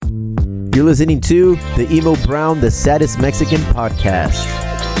You're listening to the Emo Brown, the Saddest Mexican podcast.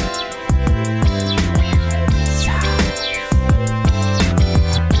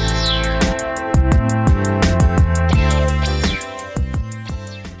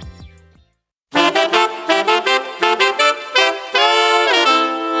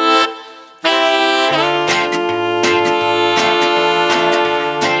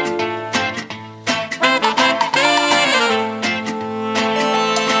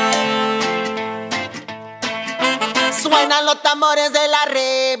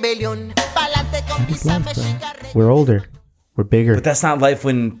 We're older. We're bigger. But that's not life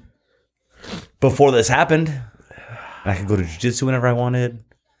before this happened. I could go to jiu-jitsu whenever I wanted.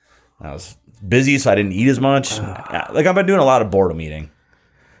 I was busy, so I didn't eat as much. I've been doing a lot of boredom eating.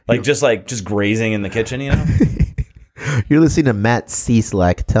 Just grazing in the kitchen, you know? You're listening to Matt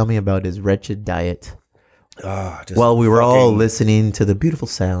Cieslak tell me about his wretched diet. While we were all listening to the beautiful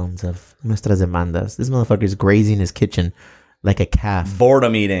sounds of Nuestras Demandas. This motherfucker's grazing his kitchen like a calf.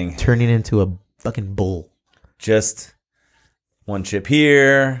 Boredom eating. Turning into a fucking bull. Just one chip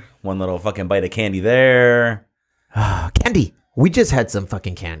here, one little fucking bite of candy there. Candy. We just had some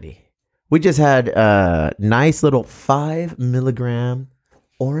fucking candy. We just had a nice little 5 milligram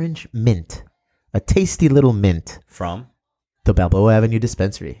orange mint. A tasty little mint. From? The Balboa Avenue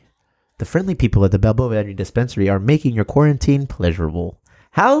Dispensary. The friendly people at the Balboa Avenue Dispensary are making your quarantine pleasurable.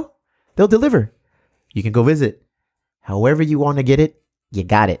 How? They'll deliver. You can go visit. However you want to get it, you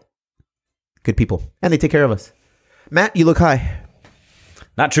got it. Good people. And they take care of us. Matt, you look high.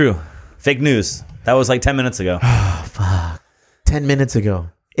 Not true. Fake news. That was like 10 minutes ago. Oh, fuck. 10 minutes ago.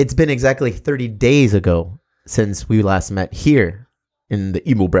 It's been exactly 30 days ago since we last met here in the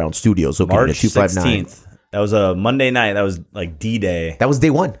Emo Brown Studios. March 16th. That was a Monday night. That was like D-Day. That was day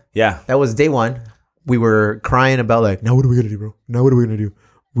one. Yeah. That was day one. We were crying about now what are we going to do, bro? Now what are we going to do?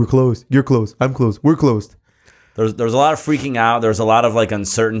 We're closed. You're closed. I'm closed. We're closed. There's a lot of freaking out. There's a lot of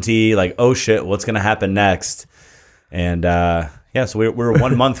uncertainty. Oh shit, what's gonna happen next? And so we're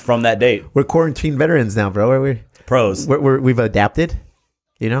 1 month from that date. We're quarantine veterans now, bro. We're pros. We've adapted.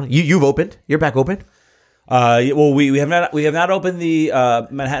 You know, you've opened. You're back open. Well, we have not opened the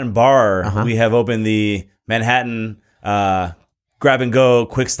Manhattan bar. Uh-huh. We have opened the Manhattan grab and go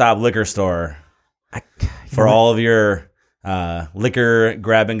quick stop liquor store for all of your liquor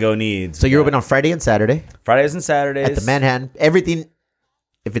grab and go needs. So you're open on Friday and Saturday. Fridays and Saturdays at the Manhattan. Everything,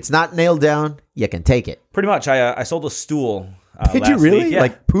 if it's not nailed down, you can take it. Pretty much. I sold a stool. Did you really? Week. Yeah.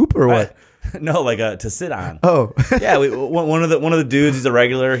 Like poop or what? No, to sit on. Oh, yeah. One of the dudes. He's a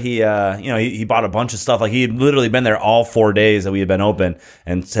regular. He bought a bunch of stuff. He had literally been there all 4 days that we had been open,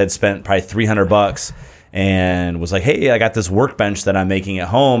 and had spent probably $300. And was like, hey, I got this workbench that I'm making at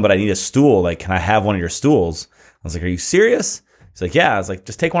home, but I need a stool. Can I have one of your stools? I was like, are you serious? He's like, yeah. I was like,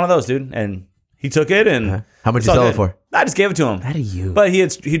 just take one of those, dude. And he took it. And how much did you sell it for? I just gave it to him. How do you? But he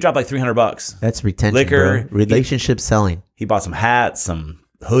dropped like $300. That's retention, liquor, bro. Relationship selling. He bought some hats, some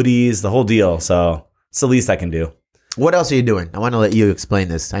hoodies, the whole deal. So it's the least I can do. What else are you doing? I want to let you explain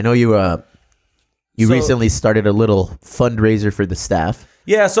this. I know you recently started a little fundraiser for the staff.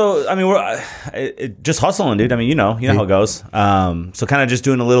 Yeah, so we're just hustling, dude. You know how it goes. So kind of just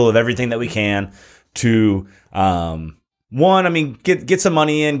doing a little of everything that we can to get some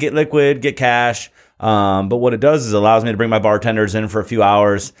money in, get liquid, get cash. But what it does is allows me to bring my bartenders in for a few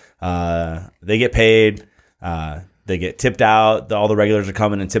hours. They get paid. They get tipped out. All the regulars are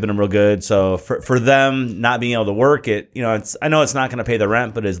coming and tipping them real good. So for them not being able to work it, I know it's not going to pay the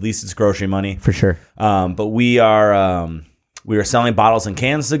rent, but at least it's grocery money for sure. But we are selling bottles and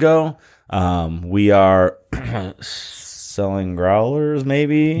cans to go. We are selling growlers,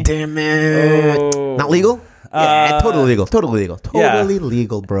 maybe. Damn it! Not legal? Yeah, totally legal. Totally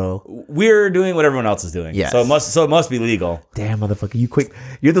legal, bro. We're doing what everyone else is doing. Yeah. So it must be legal. Damn, motherfucker, you quick.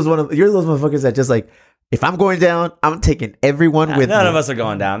 You're those motherfuckers that just if I'm going down, I'm taking everyone with me. None of us are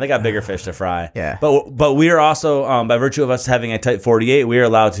going down. They got bigger fish to fry. Yeah. But we are also, by virtue of us having a Type 48, we are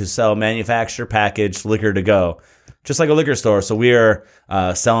allowed to sell manufacturer packaged liquor to go, just like a liquor store. So we are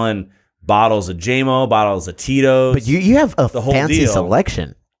selling bottles of JMO, bottles of Tito's. But you have a fancy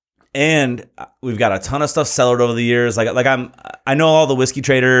selection. And we've got a ton of stuff cellared over the years. I know all the whiskey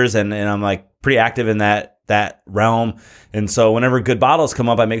traders, and I'm pretty active in that realm. And so whenever good bottles come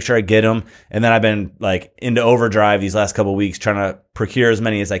up, I make sure I get them. And then I've been into overdrive these last couple of weeks, trying to procure as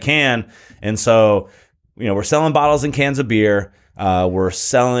many as I can. And so, we're selling bottles and cans of beer. We're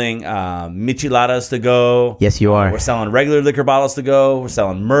selling micheladas to go. Yes, you are. We're selling regular liquor bottles to go. We're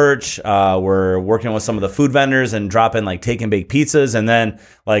selling merch. We're working with some of the food vendors and dropping take and bake pizzas, and then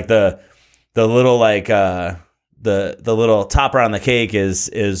the little the little topper on the cake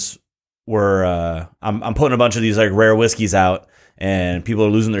is I'm putting a bunch of these like rare whiskeys out, and people are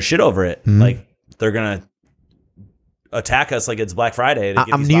losing their shit over it. Like they're gonna attack us like it's Black Friday. To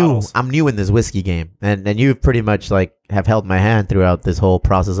get I'm these new. bottles. I'm new in this whiskey game, and you've pretty much like have held my hand throughout this whole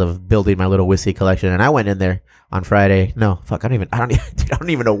process of building my little whiskey collection. And I went in there on Friday. No, fuck, I don't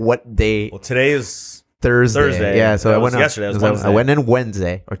even know what day. Well, today is Thursday. Yeah, so That I was went yesterday. It was I Wednesday. went in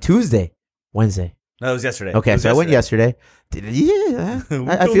Wednesday or Tuesday. Wednesday. No, it was yesterday. Okay, It was so I went yesterday. Yeah,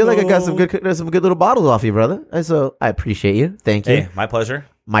 I feel like I got some good little bottles off you, brother. So I appreciate you. Thank you. Hey, my pleasure.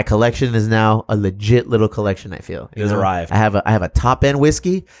 My collection is now a legit little collection. I feel It has arrived. I have a top end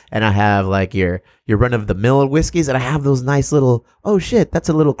whiskey, and I have like your run of the mill whiskeys, and I have those nice little. Oh shit, that's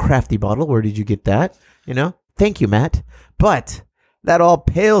a little crafty bottle. Where did you get that? Thank you, Matt. But that all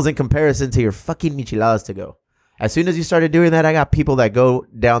pales in comparison to your fucking micheladas to go. As soon as you started doing that, I got people that go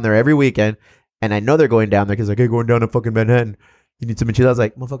down there every weekend, and I know they're going down there because like, hey, going down to fucking Manhattan. You need some micheladas.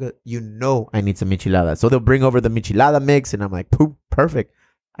 Like, motherfucker, I need some micheladas. So they'll bring over the michelada mix, and I'm like, poop, perfect.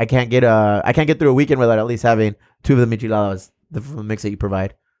 I can't get through a weekend without at least having 2 of the micheladas, the mix that you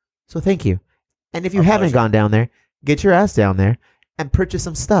provide. So thank you. And if you haven't gone down there, get your ass down there and purchase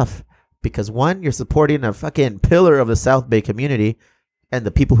some stuff. Because one, you're supporting a fucking pillar of the South Bay community and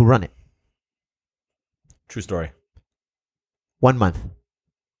the people who run it. True story. 1 month.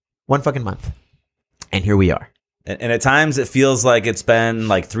 1 fucking month. And here we are. And at times it feels like it's been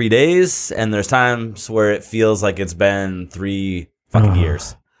like 3 days, and there's times where it feels like it's been 3 fucking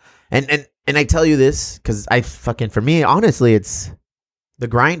years. And I tell you this because for me, honestly, it's the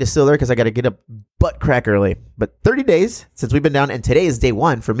grind is still there because I got to get up butt crack early. But 30 days since we've been down, and today is day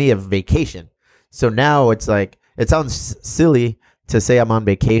 1 for me of vacation. So now it's like, it sounds silly to say I'm on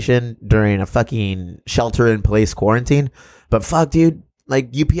vacation during a fucking shelter-in-place quarantine. But fuck, dude,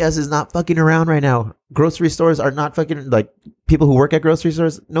 like UPS is not fucking around right now. Grocery stores are not fucking, like people who work at grocery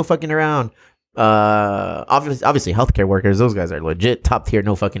stores, no fucking around. Obviously healthcare workers, those guys are legit top tier,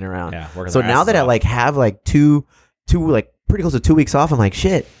 no fucking around. Yeah, so now that I like have like two like pretty close to 2 weeks off, I'm like,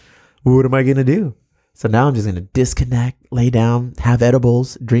 shit, what am I gonna do? So now I'm just gonna disconnect, lay down, have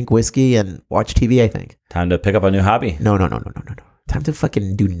edibles, drink whiskey, and watch TV. I think Time to pick up a new hobby. no. Time to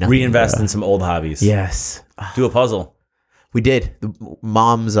fucking do nothing. Reinvest bro. in some old hobbies. Yes, Do a puzzle. we did. The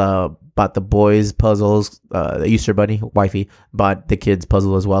moms bought the boys puzzles. The Easter Bunny, wifey, bought the kids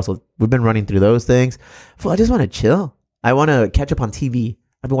puzzle as well. So we've been running through those things. Well, I just want to chill. I want to catch up on TV.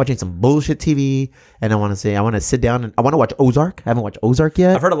 I've been watching some bullshit TV, and I want to sit down and I want to watch Ozark. I haven't watched Ozark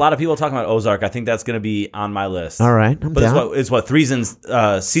yet. I've heard a lot of people talking about Ozark. I think that's going to be on my list. All right, I'm But down. it's what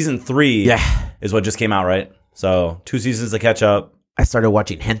season 3 is what just came out, right? So 2 seasons to catch up. I started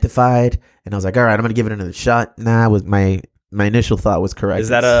watching Hentified, and I was like, all right, I'm gonna give it another shot. Nah, was my initial thought was correct. Is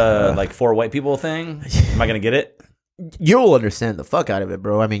that a like 4 white people thing? Am I going to get it? You'll understand the fuck out of it,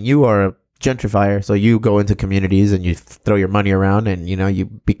 bro. I mean, you are a gentrifier, so you go into communities and you throw your money around, and you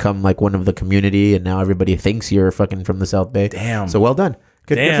become like one of the community, and now everybody thinks you're fucking from the South Bay. Damn. So well done.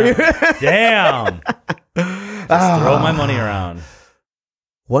 Good Damn. for you. Damn. Just throw my money around.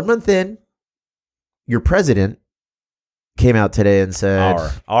 1 month in, your president came out today and said,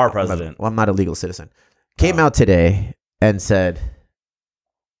 Our president. Well, I'm not a legal citizen. Came out today and said,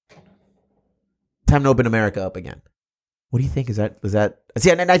 time to open America up again. What do you think? Is that see?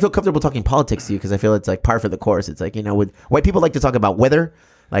 And I feel comfortable talking politics to you because I feel it's like par for the course. It's like, with white people like to talk about weather,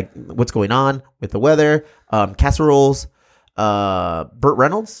 like what's going on with the weather, casseroles, Burt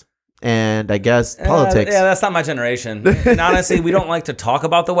Reynolds, and I guess politics. Yeah, that's not my generation. And honestly, we don't like to talk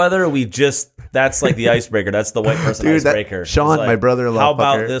about the weather. That's like the icebreaker. That's the white person icebreaker. Sean, like, my brother-in-law. How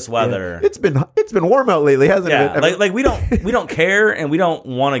about this weather? Yeah. It's been warm out lately, hasn't Yeah, it? like we don't care, and we don't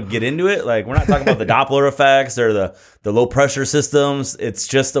want to get into it. Like, we're not talking about the Doppler effects or the low pressure systems. It's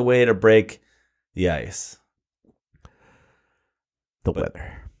just a way to break the ice. The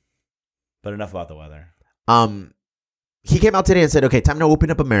weather. But enough about the weather. He came out today and said, okay, time to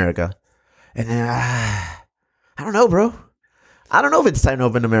open up America. And I don't know, bro. I don't know if it's time to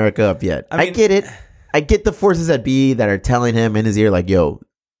open America up yet. I get it. I get the forces that be that are telling him in his ear, like, yo,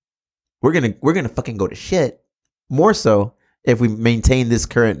 we're gonna fucking go to shit. More so if we maintain this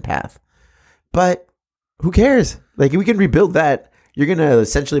current path. But who cares? Like, we can rebuild that. You're gonna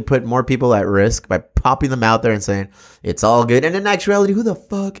essentially put more people at risk by popping them out there and saying it's all good. And in actuality, who the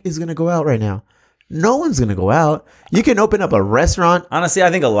fuck is gonna go out right now? No one's going to go out. You can open up a restaurant. Honestly,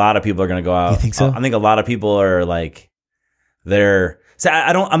 I think a lot of people are going to go out. You think so? I think a lot of people are like,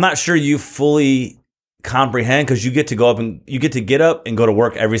 I'm not sure you fully comprehend because you get to get up and go to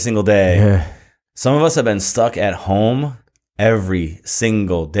work every single day. Yeah. Some of us have been stuck at home every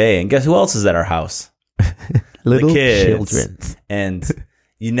single day. And guess who else is at our house? Little the kids. children. And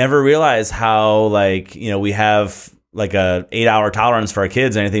you never realize how like, we have like a 8-hour tolerance for our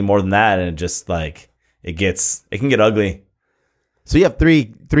kids, anything more than that. And it just like, it can get ugly. So you have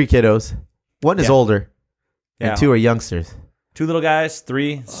three kiddos. One is older and two are youngsters. 2 little guys,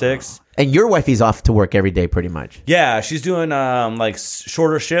 3, 6. And your wifey's off to work every day pretty much. Yeah, she's doing like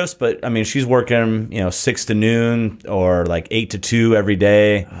shorter shifts, but I mean, she's working, 6 to noon or like 8 to 2 every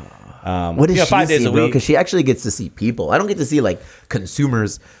day. What does she 5 days see, a bro? week. Because she actually gets to see people. I don't get to see like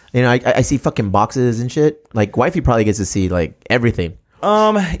consumers. I see fucking boxes and shit. Like wifey probably gets to see like everything.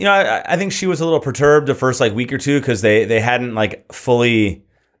 I think she was a little perturbed the first like week or two because they hadn't like fully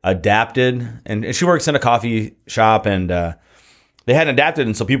adapted, and she works in a coffee shop, and they hadn't adapted,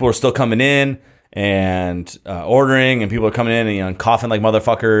 and so people were still coming in and ordering, and people are coming in and coughing like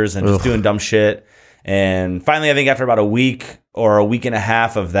motherfuckers and just doing dumb shit. And finally, I think after about a week or a week and a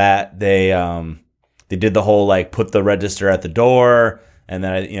half of that, they did the whole like put the register at the door, and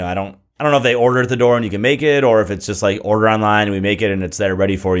then I don't know if they order at the door and you can make it, or if it's just like order online and we make it and it's there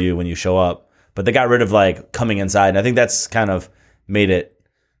ready for you when you show up. But they got rid of like coming inside, and I think that's kind of made it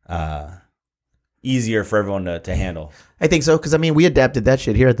easier for everyone to handle. I think so, because we adapted that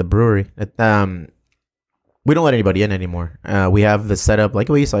shit here at the brewery. We don't let anybody in anymore. We have the setup like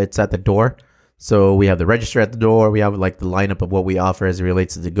we saw. It's at the door, so we have the register at the door. We have like the lineup of what we offer as it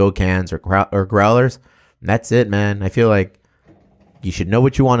relates to the Go cans or growlers. And that's it, man. I feel like you should know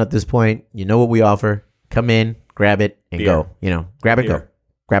what you want at this point. You know what we offer. Come in, grab it, and go. Grab it, go.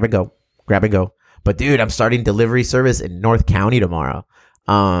 Grab it, go. Grab and go. But dude, I'm starting delivery service in North County tomorrow.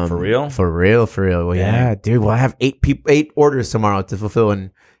 For real? For real. Well, yeah, dude. Well, I have 8 orders tomorrow to fulfill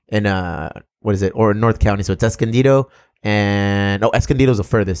in what is it? Or North County. So it's Escondido and Escondido's the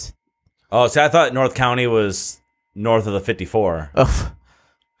furthest. Oh, see, I thought North County was north of the 54. Oh,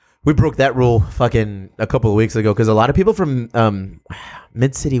 we broke that rule fucking a couple of weeks ago because a lot of people from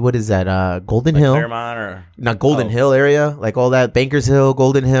Mid-City, what is that? Golden Hill? Claremont or? Not Golden Hill area, like all that. Bankers Hill,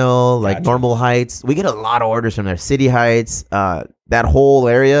 Golden Hill, like Gotcha. Normal Heights. We get a lot of orders from there. City Heights, that whole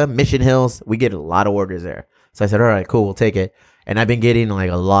area, Mission Hills. We get a lot of orders there. So I said, all right, cool, we'll take it. And I've been getting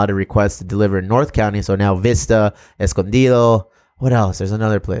like a lot of requests to deliver in North County. So now Vista, Escondido. What else? There's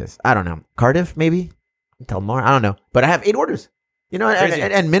another place. I don't know. Cardiff, maybe? Del Mar? I don't know. But I have 8 orders.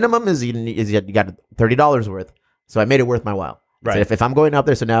 And minimum is you got $30 worth. So I made it worth my while. Right. So if I'm going out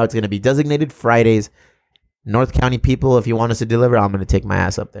there, so now it's going to be designated Fridays. North County people, if you want us to deliver, I'm going to take my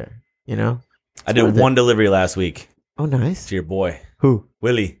ass up there. I did one delivery last week. Oh, nice. To your boy. Who?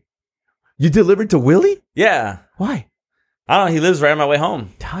 Willie. You delivered to Willie? Yeah. Why? I don't know. He lives right on my way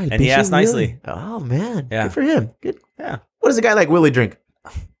home. And he asked nicely. Oh, man. Yeah. Good for him. Good. Yeah. What does a guy like Willie drink?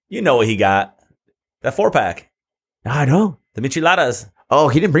 You know what he got. That 4-pack. I know. The Micheladas. Oh,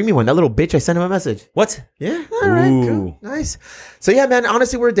 he didn't bring me one. That little bitch, I sent him a message. What? Yeah. All right. Ooh. Cool. Nice. So, yeah, man,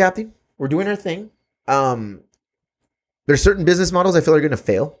 honestly, we're adapting. We're doing our thing. There's certain business models I feel are going to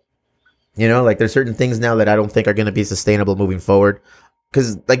fail. Like there's certain things now that I don't think are going to be sustainable moving forward.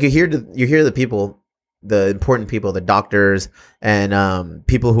 Because like you hear the people, the important people, the doctors and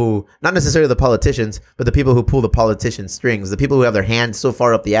people who, not necessarily the politicians, but the people who pull the politician's strings, the people who have their hands so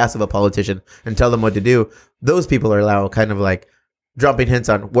far up the ass of a politician and tell them what to do. Those people are now kind of like dropping hints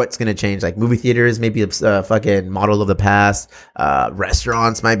on what's going to change. Like movie theaters, maybe a fucking model of the past.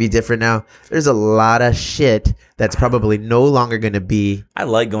 Restaurants might be different now. There's a lot of shit that's probably no longer going to be. I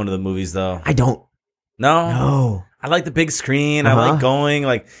like going to the movies, though. I don't. No. I like the big screen. I like going,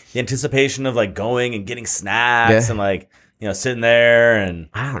 like the anticipation of like going and getting snacks and like, sitting there and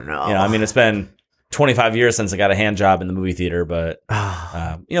I don't know. It's been 25 years since I got a hand job in the movie theater, but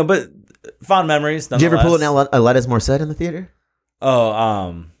but fond memories. Did you ever pull an Alanis Morissette in the theater?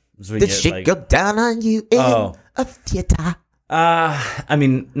 Oh, did shit go down on you in a theater? Not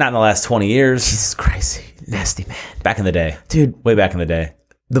in the last 20 years. Jesus Christ, nasty man. Back in the day, dude. Way back in the day.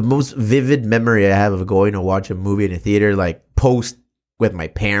 The most vivid memory I have of going to watch a movie in a theater, like post with my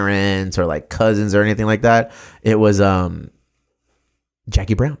parents or like cousins or anything like that, it was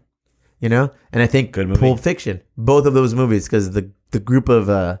Jackie Brown, and I think Pulp Fiction, both of those movies, because the group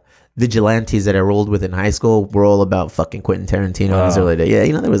of vigilantes that I rolled with in high school were all about fucking Quentin Tarantino in his early days.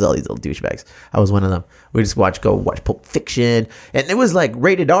 Yeah, there was all these little douchebags. I was one of them. We just go watch Pulp Fiction, and it was like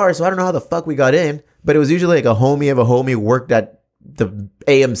rated R, so I don't know how the fuck we got in, but it was usually like a homie of a homie worked at the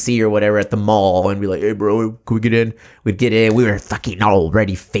AMC or whatever at the mall and be like, hey bro, can we get in? We'd get in. We were fucking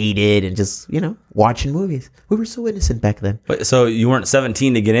already faded and just, watching movies. We were so innocent back then. Wait, so you weren't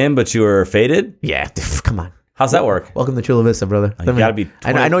 17 to get in, but you were faded? Yeah, come on. How's that work? Welcome to Chula Vista, brother. You gotta be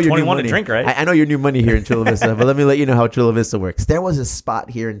 20, I know you're 21 to drink, right? I know your new money here in Chula Vista, but let me let you know how Chula Vista works. There was a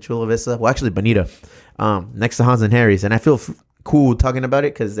spot here in Chula Vista, well, actually Bonita, next to Hans and Harry's, and I feel cool talking about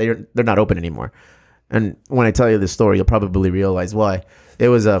it because they're not open anymore. And when I tell you this story, you'll probably realize why. It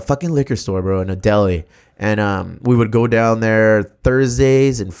was a fucking liquor store, bro, in a deli. And we would go down there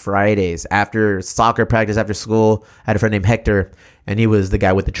Thursdays and Fridays after soccer practice, after school. I had a friend named Hector, and he was the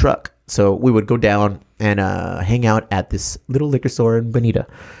guy with the truck. So we would go down and hang out at this little liquor store in Bonita.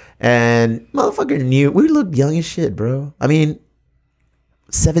 And motherfucker knew. We looked young as shit, bro. I mean,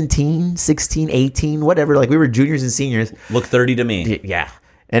 17, 16, 18, whatever. Like, we were juniors and seniors. Look 30 to me. Yeah.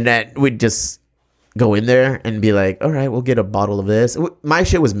 And that we'd just go in there and be like, all right, we'll get a bottle of this. My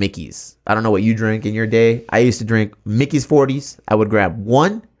shit was Mickey's. I don't know what you drink in your day. I used to drink Mickey's 40s. I would grab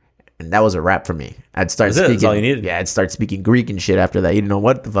one, and that was a wrap for me. I'd start speaking. That's all you needed. Yeah, I'd start speaking Greek and shit after that. You didn't know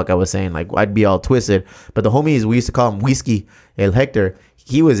what the fuck I was saying. Like, I'd be all twisted. But the homies, we used to call him Whiskey El Hector.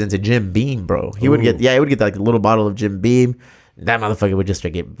 He was into Jim Beam, bro. He would get like a little bottle of Jim Beam. That motherfucker would just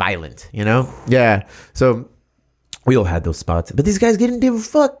get violent, you know? Yeah. So we all had those spots. But these guys didn't give a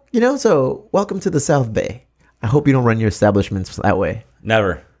fuck, you know? So welcome to the South Bay. I hope you don't run your establishments that way.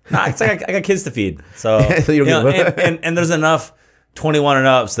 Never. Nah, it's like I got kids to feed. So, So you don't give a- and there's enough 21 and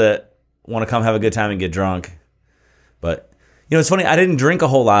ups that want to come have a good time and get drunk. But, it's funny. I didn't drink a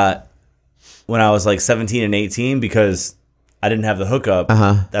whole lot when I was like 17 and 18 because I didn't have the hookup.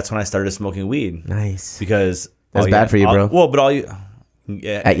 That's when I started smoking weed. Nice. Because that's bad for you, bro.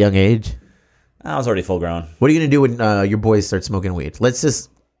 Yeah. At young age. I was already full grown. What are you going to do when your boys start smoking weed? Since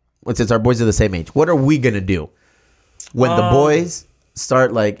our boys are the same age, what are we going to do when the boys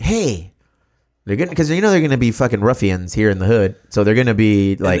start like, hey, they're going to, because they're going to be fucking ruffians here in the hood. So they're going to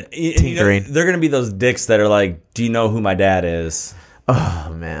be like tinkering. They're going to be those dicks that are like, do you know who my dad is?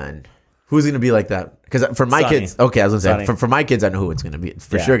 Oh, man. Who's going to be like that? Because for my Sonny. kids, okay, I was going to say, Sonny. for my kids, I know who it's going to be. It's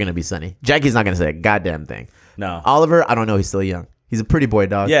for sure going to be Sonny. Jackie's not going to say a goddamn thing. No. Oliver, I don't know. He's still young. He's a pretty boy,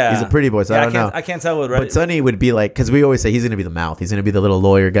 dog. Yeah. He's a pretty boy, so I don't know. I can't tell what But Sonny would be like, because we always say he's going to be the mouth. He's going to be the little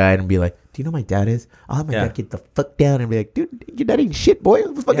lawyer guy and be like, do you know my dad is? I'll have my dad get the fuck down and be like, dude, your dad ain't shit, boy.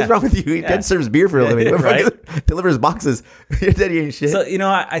 What the fuck is wrong with you? Your dad serves beer for a living. Right? Delivers boxes. Your daddy ain't shit. So,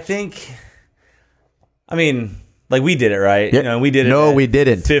 I think, like we did it, right? Yeah. We did it. No, at we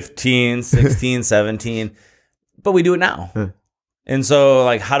didn't. 15, 16, 17. But we do it now. And so,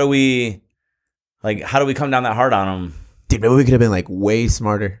 like, how do we come down that hard on them? Dude, maybe we could have been like way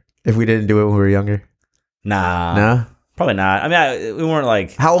smarter if we didn't do it when we were younger. Nah. No? Probably not. We weren't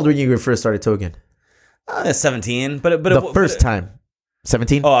like... How old were you when you first started toking? 17. But the first time.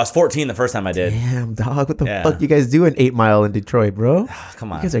 17? Oh, I was 14 the first time I did. Damn, dog. What the fuck you guys doing 8 Mile in Detroit, bro?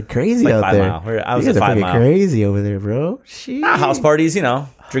 Come on. You guys are crazy like out 5 there. Mile. I was you guys at are 5 fucking Mile. crazy over there, bro. Shit. House parties,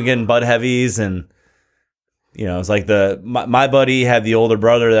 drinking Bud Heavies and... it's like my buddy had the older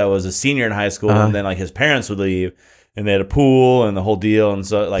brother that was a senior in high school, and then like his parents would leave, and they had a pool and the whole deal, and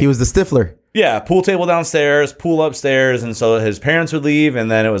so like he was the stifler. Yeah, pool table downstairs, pool upstairs, and so his parents would leave,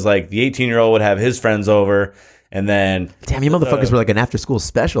 and then it was like the 18-year-old would have his friends over, and then damn, you motherfuckers were like an after-school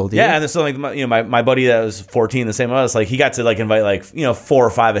special, dude. Yeah, and so like my buddy that was 14, the same as us, like he got to like invite like 4 or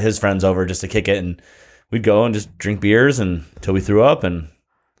 5 of his friends over just to kick it, and we'd go and just drink beers until we threw up, and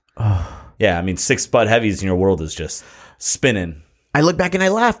yeah, 6 Bud Heavies and your world is just spinning. I look back and I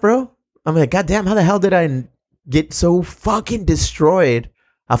laugh, bro. I'm like, God damn, how the hell did I get so fucking destroyed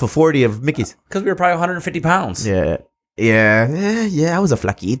off of 40 of Mickey's? Because we were probably 150 pounds. Yeah. I was a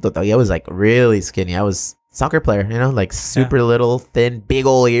flaquito, though. I was like really skinny. I was soccer player, like super little, thin, big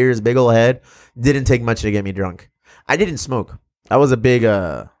old ears, big old head. Didn't take much to get me drunk. I didn't smoke. I was a big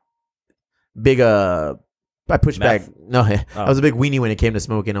I pushed Meth? back. No, I was a big weenie when it came to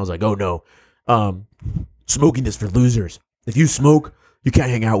smoking. I was like, oh no, smoking is for losers. If you smoke, you can't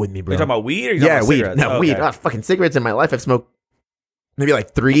hang out with me, bro. Are you talking about weed or you talking about weed. cigarettes? No, weed. Okay. Oh, fucking cigarettes in my life. I've smoked maybe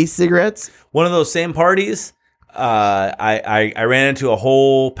like 3 cigarettes. One of those same parties, I ran into a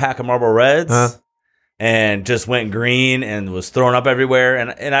whole pack of Marlboro Reds and just went green and was throwing up everywhere.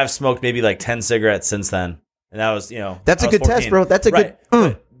 And I've smoked maybe like 10 cigarettes since then. And that was, That's a good 14. test, bro. That's a right.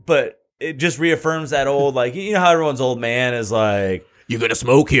 good. But it just reafirms that old, like, how everyone's old man is like, you're going to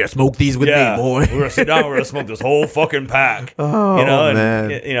smoke here. Smoke these with me, boy. We're going to sit down. We're going to smoke this whole fucking pack. Oh,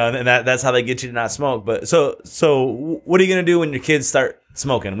 man. And that's how they get you to not smoke. But so what are you going to do when your kids start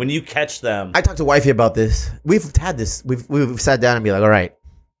smoking? When you catch them? I talked to wifey about this. We've had this. We've sat down and be like, all right,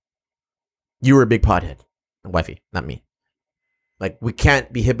 you were a big pothead. Wifey, not me. Like, we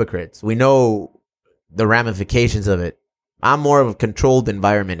can't be hypocrites. We know the ramifications of it. I'm more of a controlled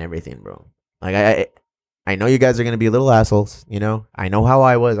environment, everything, bro. Like, I know you guys are going to be little assholes, I know how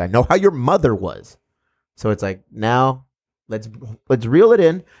I was. I know how your mother was. So it's like, now let's reel it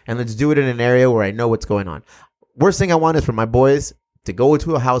in and let's do it in an area where I know what's going on. Worst thing I want is for my boys to go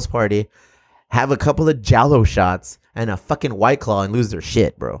to a house party, have a couple of Jell-O shots and a fucking White Claw and lose their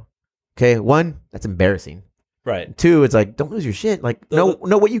shit, bro. Okay, 1, that's embarrassing. Right. 2, it's like, don't lose your shit. Like, know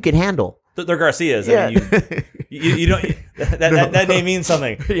what you can handle. They're Garcias. Yeah. I mean, you don't. That name means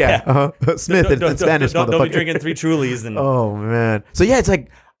something. Yeah. Smith in Spanish, don't be motherfucker. drinking 3 Trulies. And Oh, man. So, yeah, it's like,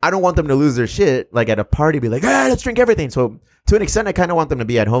 I don't want them to lose their shit, like at a party, be like, let's drink everything. So, to an extent, I kind of want them to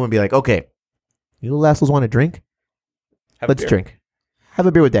be at home and be like, okay, you little assholes want to drink? Let's drink. Have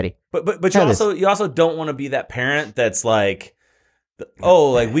a beer with daddy. But you also don't want to be that parent that's like,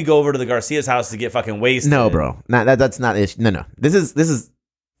 like we go over to the Garcia's house to get fucking wasted. No, bro. That's not it. No. This is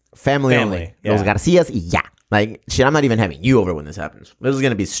family only. Yeah. Those Garcias, yeah. Like, shit, I'm not even having you over when this happens. This is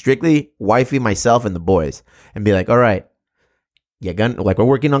going to be strictly wifey, myself, and the boys. And be like, all right, like we're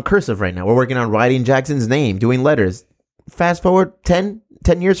working on cursive right now. We're working on writing Jackson's name, doing letters. Fast forward 10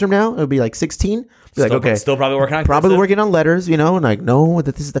 years from now, it'll be like 16. Be like, okay. Still probably working on Probably cursive. working on letters, and like, no,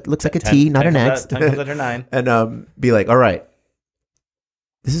 that looks like a T, not an X. 10 comes after 9. And be like, all right,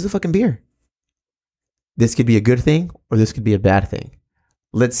 this is a fucking beer. This could be a good thing, or this could be a bad thing.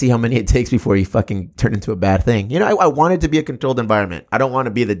 Let's see how many it takes before you fucking turn into a bad thing. I want it to be a controlled environment. I don't want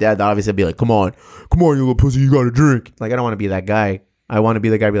to be the dad that obviously be like, come on, you little pussy, you got to drink. Like, I don't want to be that guy. I want to be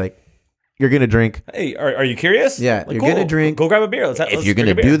the guy be like, you're going to drink. Hey, are you curious? Yeah, you're going to drink. Go grab a beer. If you're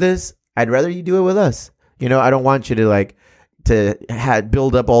going to do this, I'd rather you do it with us. I don't want you to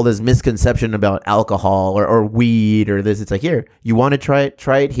build up all this misconception about alcohol or weed or this. It's like, here, you want to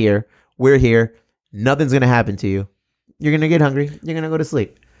try it here. We're here. Nothing's going to happen to you. You're going to get hungry. You're going to go to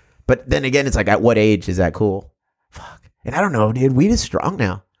sleep. But then again, it's like, at what age is that cool? Fuck. And I don't know, dude. Weed is strong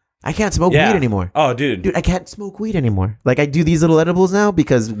now. I can't smoke weed anymore. Oh, dude. Dude, I can't smoke weed anymore. Like, I do these little edibles now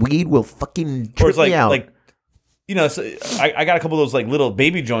because weed will fucking trip me out. So I got a couple of those like little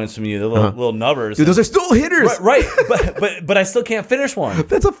baby joints from you, the little nubbers. Dude, those are still hitters. Right. But I still can't finish one.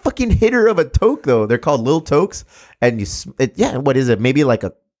 That's a fucking hitter of a toke, though. They're called Lil Tokes. And what is it? Maybe like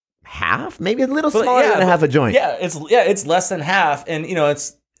a half? Maybe a little smaller than a half a joint. Yeah, it's less than half. And,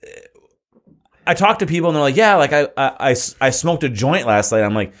 it's... I talk to people and they're like, yeah, like I smoked a joint last night.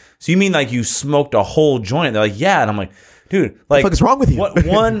 I'm like, so you mean like you smoked a whole joint? They're like, yeah. And I'm like, dude, like, what the fuck is wrong with you?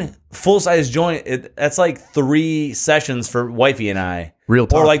 One full-size joint, that's like 3 sessions for wifey and I. Real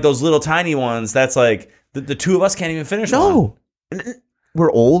talk. Or like those little tiny ones, that's like, the two of us can't even finish one. No. We're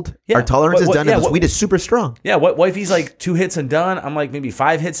old. Yeah. Our tolerance is done, and the weed is super strong. Yeah, wifey's like 2 hits and done. I'm like maybe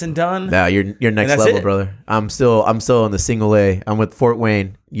 5 hits and done. No, you're next level, brother. I'm still in the single A. I'm with Fort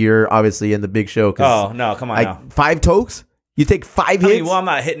Wayne. You're obviously in the big show. Oh no, come on now. 5 tokes? You take 5 hits? Well, I'm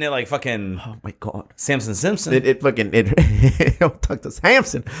not hitting it like fucking. Oh my god, Samson Simpson. It don't talk to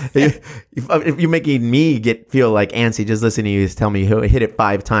Samson. If you're making me feel like antsy, just listen to you tell me he'll hit it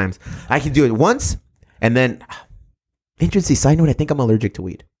 5 times. I can do it once, and then. Interesting side note, I think I'm allergic to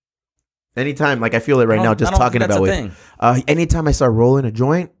weed. Anytime, like I feel it right now just talking about weed. Anytime I start rolling a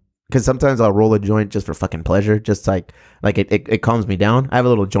joint, because sometimes I'll roll a joint just for fucking pleasure, just like it calms me down. I have a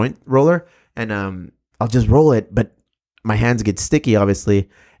little joint roller, and I'll just roll it, but my hands get sticky, obviously,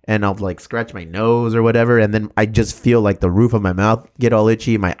 and I'll like scratch my nose or whatever, and then I just feel like the roof of my mouth get all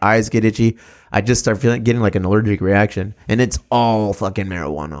itchy, my eyes get itchy. I just start getting like an allergic reaction, and it's all fucking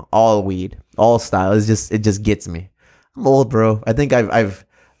marijuana, all weed, all style. It just gets me. I'm old, bro. I think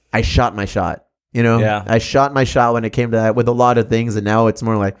I shot my shot. Yeah. I shot my shot when it came to that with a lot of things, and now it's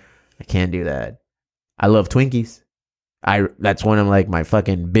more like I can't do that. I love Twinkies. That's one of like my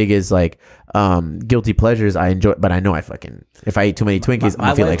fucking biggest like guilty pleasures. I enjoy, but I know if I eat too many Twinkies, I'm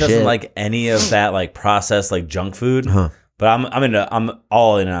gonna feel like shit. My wife doesn't like any of that like processed like junk food. But I'm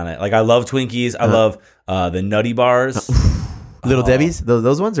all in on it. Like I love Twinkies. I love the Nutty Bars. Little Debbie's,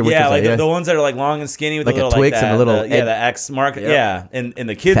 those ones, or yeah, like the ones that are like long and skinny with like the little a Twix like that, and a little the X mark, and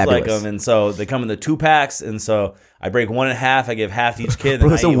the kids Fabulous. like them, and so they come in the 2-packs, and so I break one in half, I give half to each kid.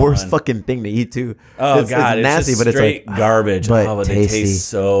 Bro, it's the worst one. fucking thing to eat too. Oh it's god, nasty, it's just but straight it's like garbage. but they taste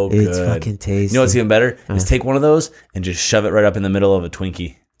so good. It's fucking tasty. You know what's even better? Is take one of those and just shove it right up in the middle of a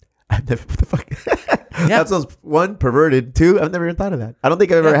Twinkie. I've never what the fuck. That sounds 1 perverted. 2, I've never even thought of that. I don't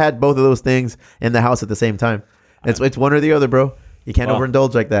think I've ever had both of those things in the house at the same time. It's one or the other, bro. You can't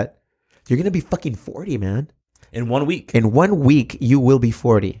overindulge like that. You're going to be fucking 40, man. In 1 week. In 1 week, you will be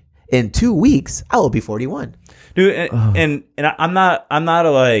 40. In 2 weeks, I will be 41. Dude, and I'm not a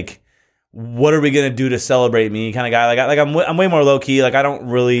like, what are we going to do to celebrate me kind of guy. Like I'm way more low key. Like I don't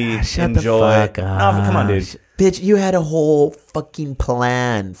really enjoy. The fuck up. No, come on, dude. Bitch, you had a whole fucking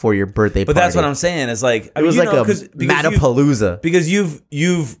plan for your birthday party. But that's what I'm saying. It's like, it was like a Matapalooza. Because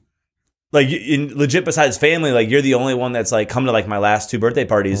you've like legit besides family, like you're the only one that's like come to like my last 2 birthday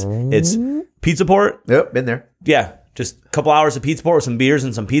parties. It's Pizza Port. Yep, been there. Yeah. just a couple hours of pizza port with some beers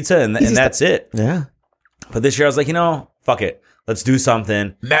and some pizza, and that's it. Yeah. But this year I was like, fuck it, let's do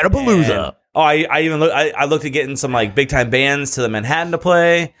something. Matapalooza. And, I even looked at getting some like big time bands to the Manhattan to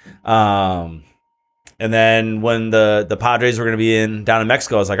play. And then when the Padres were going to be down in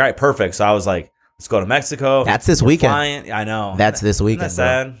Mexico, I was like, all right, perfect. So I was like, let's go to Mexico. That's this weekend. Flying. I know. That's this weekend. Isn't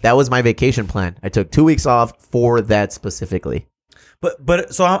that sad? That was my vacation plan. I took 2 weeks off for that specifically.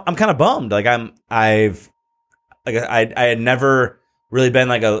 But so I'm kind of bummed. Like I had never really been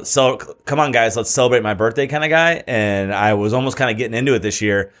like come on guys, let's celebrate my birthday kind of guy, and I was almost kind of getting into it this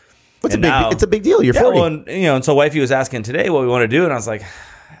year. It's a big deal. You're 40. Well, and so wifey was asking today what we want to do, and I was like,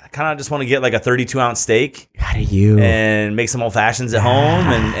 I kind of just want to get like a 32-ounce steak. How do you? And make some old fashions at home,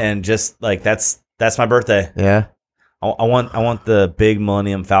 and just like that's my birthday. Yeah. I want the big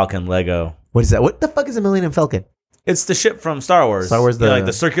Millennium Falcon Lego. What is that? What the fuck is a Millennium Falcon? It's the ship from Star Wars. Star Wars, like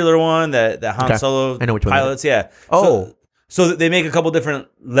the circular one that Han Solo I know which one pilots. Yeah. Oh. So they make a couple different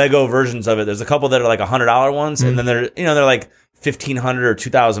Lego versions of it. There's a couple that are like $100 ones, and then they're like 1,500 or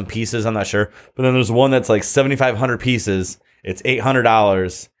 2,000 pieces. I'm not sure, but then there's one that's like 7,500 pieces. It's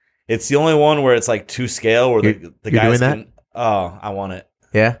 $800. It's the only one where it's like to scale, where the guys doing can. Oh, I want it.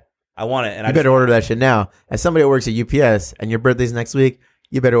 Yeah. I want it, and you better order that shit now. As somebody that works at UPS, and your birthday's next week,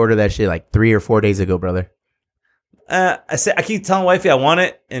 you better order that shit like 3 or 4 days ago, brother. I keep telling wifey I want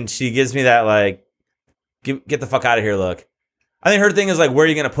it, and she gives me that like, get the fuck out of here look. I think her thing is like, where are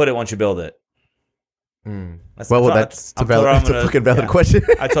you gonna put it once you build it? That's a fucking valid question.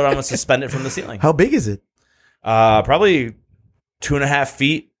 I told her I'm gonna suspend it from the ceiling. How big is it? Probably 2.5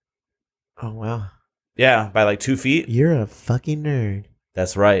 feet. Oh wow. Yeah, by like 2 feet. You're a fucking nerd.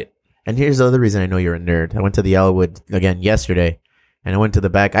 That's right. And here's the other reason I know you're a nerd. I went to the Alwood again yesterday, and I went to the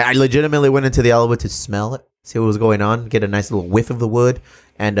back. I legitimately went into the Alwood to smell it, see what was going on, get a nice little whiff of the wood,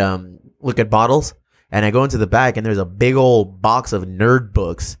 and look at bottles. And I go into the back, and there's a big old box of nerd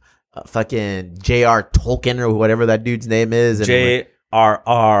books. Fucking J.R. Tolkien or whatever that dude's name is.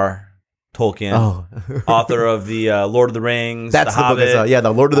 J.R.R. Tolkien, oh. author of the Lord of the Rings, That's the book I Hobbit. saw. Yeah,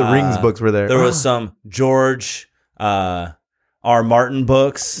 the Lord of the Rings books were there. There was some George R. Martin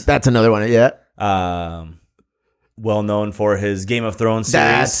books. That's another one, yeah. Well known for his Game of Thrones series.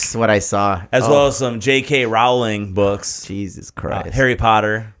 That's what I saw. As well as some J.K. Rowling books. Jesus Christ. Harry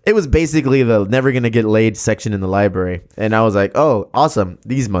Potter. It was basically the never gonna get laid section in the library. And I was like, oh, awesome.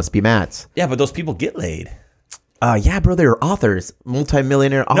 These must be Matt's. Yeah, but those people get laid. Yeah, bro, they're authors.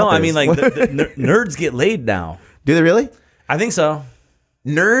 Multi-millionaire authors. No, I mean, like, the nerds get laid now. Do they really? I think so.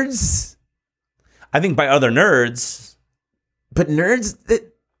 Nerds? I think by other nerds. But nerds,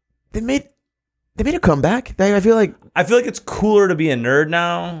 they made a comeback. I feel like it's cooler to be a nerd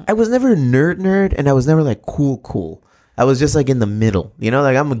now. I was never a nerd, and I was never like cool. I was just like in the middle. You know,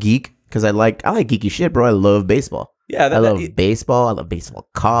 like I'm a geek because I like geeky shit, bro. I love baseball. Yeah, I love baseball. I love baseball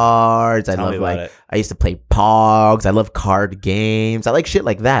cards. I used to play Pogs. I love card games. I like shit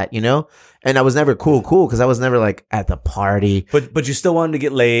like that, you know? And I was never cool because I was never like at the party. But you still wanted to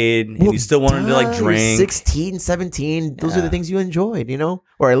get laid, and you still wanted to like drink. 16, 17, those are the things you enjoyed, you know?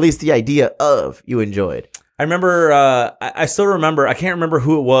 Or at least the idea of you enjoyed. I remember, I still remember, I can't remember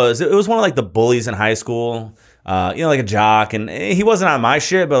who it was. It was one of like the bullies in high school. Like a jock, and he wasn't on my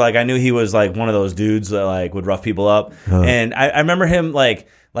shit, but like I knew he was like one of those dudes that like would rough people up. And I remember him like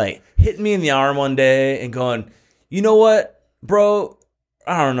hitting me in the arm one day and going, you know what, bro?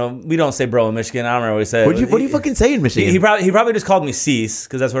 I don't know. We don't say bro in Michigan. I don't remember what he said. What do you fucking say in Michigan? He probably just called me Cease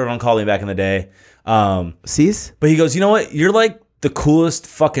because that's what everyone called me back in the day. Cease? But he goes, you know what? You're like the coolest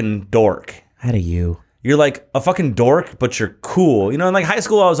fucking dork. How do you? You're like a fucking dork, but you're cool. You know, in like high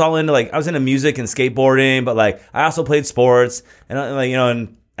school, I was all into I was into music and skateboarding, but like I also played sports and like, you know,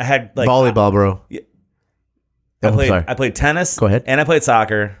 and I had like volleyball, bro. I played tennis. Go ahead. And I played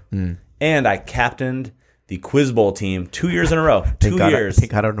soccer. And I captained the Quiz Bowl team 2 years in a row. 2 years.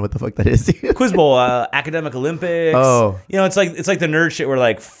 I don't know what the fuck that is. Quiz Bowl, Academic Olympics. Oh, you know, it's like the nerd shit where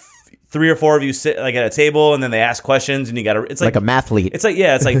like 3 or 4 of you sit like at a table and then they ask questions and you got to. It's like a mathlete. It's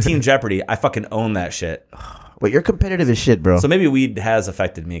like Team Jeopardy. I fucking own that shit. Well, you're competitive as shit, bro. So maybe weed has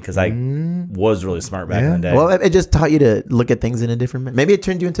affected me because I was really smart back in the day. Well, it just taught you to look at things in a different. Maybe it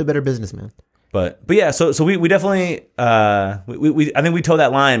turned you into a better businessman. But yeah, so we definitely I think we toe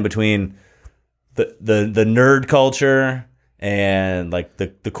that line between the nerd culture and like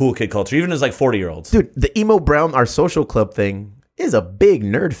the cool kid culture, even as like 40-year-olds. Dude, the Emo Brown, our social club thing is a big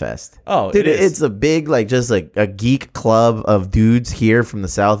nerd fest. Oh, dude, it is. It's a big like just like a geek club of dudes here from the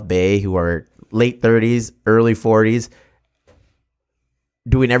South Bay who are late 30s, early 40s,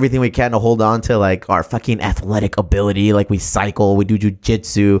 doing everything we can to hold on to like our fucking athletic ability. Like we cycle, we do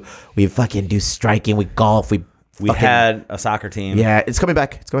jujitsu, we fucking do striking, we golf, we We had a soccer team. Yeah, it's coming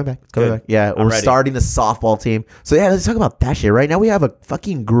back. It's coming back. It's coming Good. back. Yeah, I'm we're ready. starting a softball team. So yeah, let's talk about that shit. Right now we have a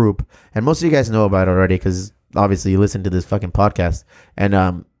fucking group, and most of you guys know about it already because obviously you listen to this fucking podcast.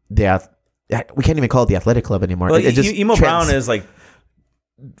 And we can't even call it the athletic club anymore. Well, It just Emo Brown is like,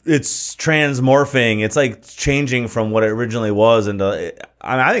 it's transmorphing. It's like changing from what it originally was into.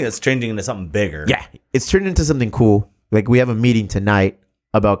 I think it's changing into something bigger. Yeah, it's turned into something cool. Like we have a meeting tonight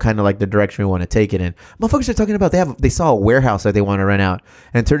about kind of like the direction we want to take it in. Motherfuckers are talking about they saw a warehouse that they want to rent out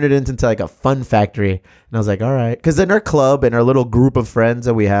and turn it into like a fun factory. And I was like, all right, because in our club and our little group of friends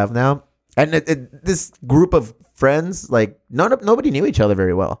that we have now, and this group of friends, like nobody knew each other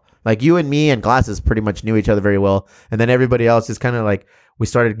very well. Like you and me and Glasses pretty much knew each other very well, and then everybody else is kind of like we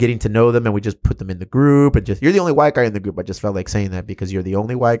started getting to know them, and we just put them in the group. And just you're the only white guy in the group. I just felt like saying that because you're the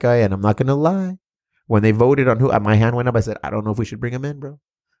only white guy, and I'm not gonna lie. When they voted on who, my hand went up. I said, I don't know if we should bring him in, bro.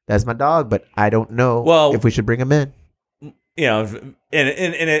 That's my dog, but I don't know if we should bring him in. You know,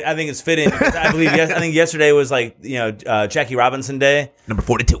 and I think it's fitting. Because I think yesterday was like Jackie Robinson Day, Number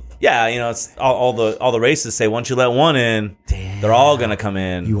 42. Yeah, it's all the races say once you let one in, they're all gonna come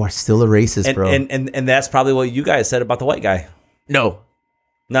in. You are still a racist, bro. And that's probably what you guys said about the white guy. No,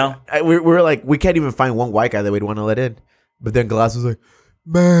 we're like we can't even find one white guy that we'd want to let in. But then Glass was like,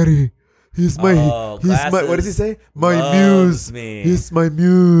 Maddie. He's my, what does he say? My muse. Me. He's my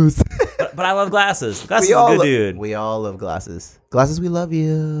muse. but I love Glasses. Glasses is a good dude. We all love Glasses. Glasses, we love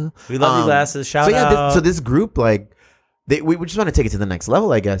you. We love you, Glasses. Shout out. So this group, like, we just want to take it to the next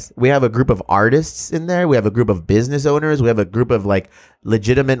level, I guess. We have a group of artists in there. We have a group of business owners. We have a group of, like,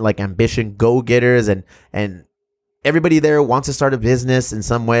 legitimate, like, ambition go-getters. And everybody there wants to start a business in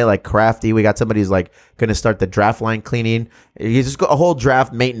some way, like Crafty. We got somebody who's like going to start the draft line cleaning. You just got a whole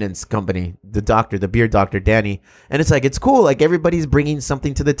draft maintenance company. The beer doctor, Danny. And it's like, it's cool. Like everybody's bringing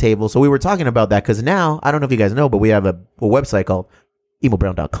something to the table. So we were talking about that because now, I don't know if you guys know, but we have a website called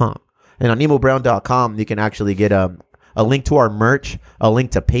emobrown.com. And on emobrown.com, you can actually get a link to our merch, a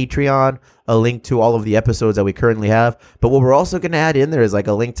link to Patreon, a link to all of the episodes that we currently have. But what we're also going to add in there is like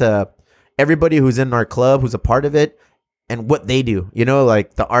a link to everybody who's in our club, who's a part of it, and what they do.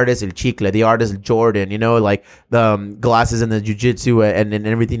 Like the artist El Chicle, the artist Jordan, like the Glasses and the jiu-jitsu and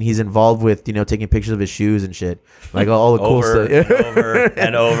everything he's involved with, taking pictures of his shoes and shit. Like all the cool stuff.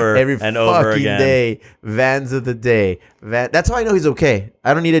 and over Every and over fucking again. day. Vans of the day. That's how I know he's okay.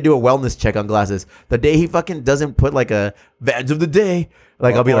 I don't need to do a wellness check on Glasses. The day he fucking doesn't put like a Vans of the day,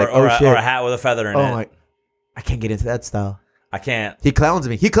 like I'll be like, oh shit. Or a hat with a feather in it. I can't get into that style. I can't. He clowns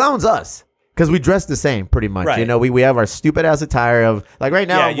me. He clowns us. Because we dress the same, pretty much. Right. We have our stupid ass attire of like right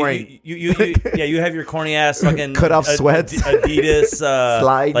now. I'm wearing you have your corny ass fucking cut off sweats, Adidas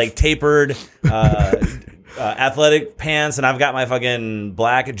slides, like tapered athletic pants, and I've got my fucking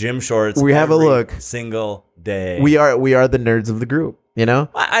black gym shorts. We have a look. Single day. We are the nerds of the group.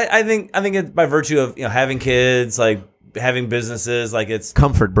 I think it's by virtue of having kids, like having businesses, like it's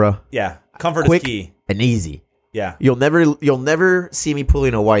comfort, bro. Yeah, comfort Quick is key and easy. Yeah. You'll never see me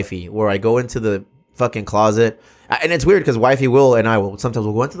pulling a wifey where I go into the fucking closet. And it's weird because wifey will and I will sometimes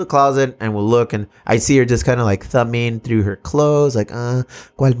we'll go into the closet and we'll look and I see her just kind of like thumbing through her clothes, like,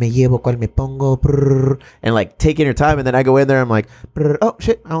 cuál me llevo, cuál me pongo, brrr, and like taking her time. And then I go in there, I'm like, brrr, oh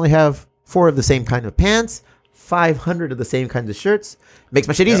shit, I only have 4 of the same kind of pants, 500 of the same kinds of shirts. Makes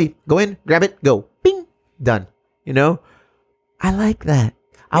my shit easy. Go in, grab it, go, bing, done. I like that.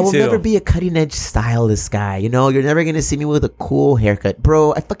 I will never be a cutting edge stylist guy. You're never going to see me with a cool haircut.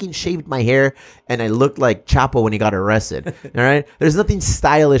 Bro, I fucking shaved my hair and I looked like Chapo when he got arrested. All right? There's nothing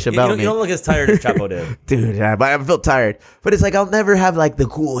stylish about me. You don't look as tired as Chapo did. Dude, but I feel tired. But it's like I'll never have like the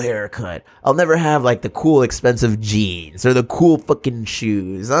cool haircut. I'll never have like the cool expensive jeans or the cool fucking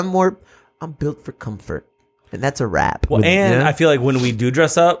shoes. I'm built for comfort. And that's a wrap. Well, I feel like when we do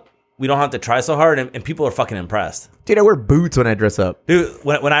dress up, we don't have to try so hard, and people are fucking impressed. Dude, I wear boots when I dress up. Dude,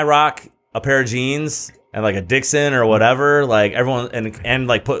 when I rock a pair of jeans and like a Dixon or whatever, like everyone and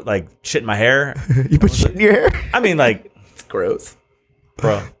like put like shit in my hair. You put shit in your hair? I mean, like, it's gross,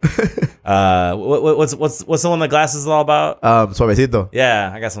 bro. What's the one that Glasses is all about? Suavecito.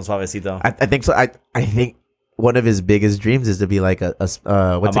 Yeah, I got some Suavecito. I think so. I think one of his biggest dreams is to be like a what's a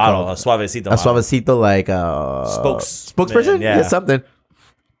it model, called? a Suavecito. A Suavecito, like spokesperson. Yeah, something.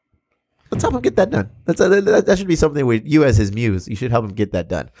 Let's help him get that done. That should be something with you as his muse. You should help him get that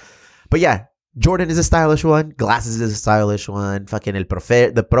done. But yeah, Jordan is a stylish one. Glasses is a stylish one. Fucking the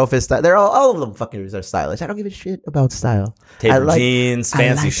Profe style. They're all of them fuckers are stylish. I don't give a shit about style. Tapered jeans,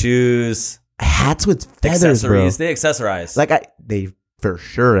 fancy shoes, hats with feathers, accessories. bro. They accessorize. They for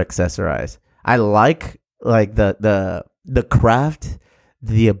sure accessorize. I like the craft,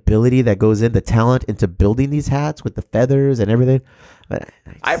 the ability that goes in, the talent into building these hats with the feathers and everything. But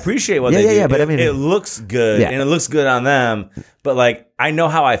I appreciate what Yeah, they yeah, do. yeah, but I mean- it looks good, Yeah. and it looks good on them. But like, I know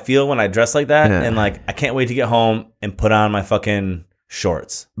how I feel when I dress like that, Yeah. and like, I can't wait to get home and put on my fucking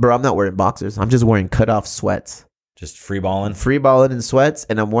shorts. bro, I'm not wearing boxers. I'm just wearing cut off sweats, Just free balling. free balling in sweats,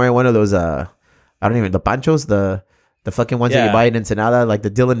 and I'm wearing one of those I don't even the panchos, the fucking ones that Yeah. you buy in Ensenada, like the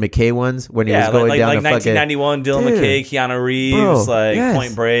Dylan McKay ones when he was Yeah, going like down like the fucking. 1991, Dylan Dude. McKay, Keanu Reeves, Bro, like yes.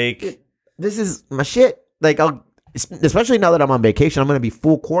 Point Break. This is my shit. Like especially now that I'm on vacation, I'm gonna be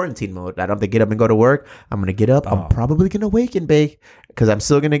full quarantine mode. I don't have to get up and go to work. I'm gonna get up. Oh. I'm probably gonna wake and bake because I'm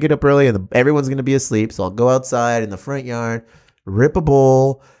still gonna get up early and everyone's gonna be asleep. So I'll go outside in the front yard, rip a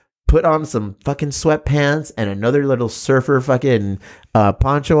bowl, put on some fucking sweatpants and another little surfer fucking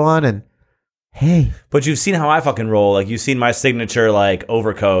poncho on, and hey, But you've seen how I fucking roll. Like, you've seen my signature like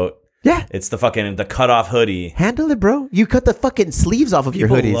overcoat. yeah, It's the cut off hoodie. handle it, bro. You cut the fucking sleeves off of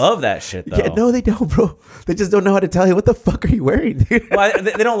People your hoodies. love that shit though. Yeah, no, they don't, bro. They just don't know how to tell you what the fuck are you wearing, dude. Well,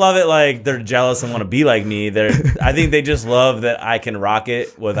 they don't love it like they're jealous and want to be like me. I think they just love that I can rock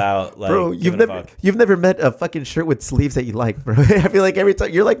it without like Bro, you've giving a never fuck. you've never met a fucking shirt with sleeves that you like, bro. I feel like every time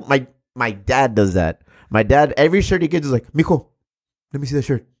you're like my dad does that. My dad, every shirt he gets is like, Mijo, let me see that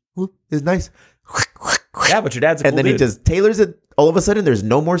shirt. Ooh, it's nice. Yeah, but your dad's a And cool then he dude. just tailors it. All of a sudden, there's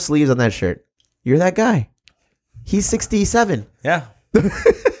no more sleeves on that shirt. You're that guy. He's 67. Yeah.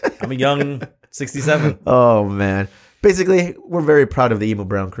 I'm a young 67. Oh man. Basically, we're very proud of the Emo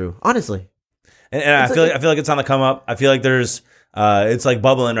Brown crew. Honestly. And I feel like it's on the come up. I feel like there's it's like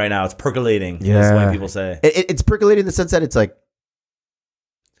bubbling right now. It's percolating. That's the Yeah. way people say. It's percolating in the sense that it's like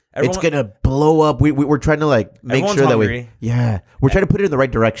Everyone, it's gonna blow up. We're trying to like make Everyone's sure that hungry. we're trying to put it in the right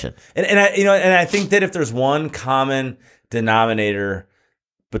direction. and I think that if there's one common denominator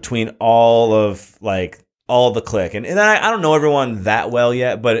between all of the clique, and I don't know everyone that well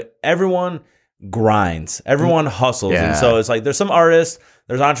yet, but everyone grinds, everyone hustles, Yeah. and so it's like there's some artists,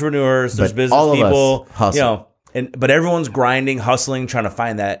 there's entrepreneurs, there's But business all of us people, hustle. but everyone's grinding, hustling, trying to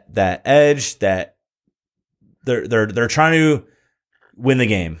find that edge that they're trying to win the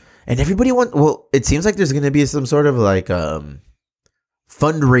game. And everybody it seems like there's gonna be some sort of like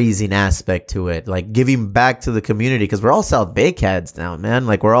fundraising aspect to it, like giving back to the community, because we're all South Bay cats now, man.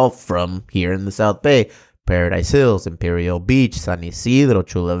 Like we're all from here in the South Bay. Paradise Hills, Imperial Beach, San Isidro,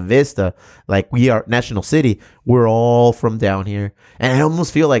 Chula Vista. Like we are National City. We're all from down here. And I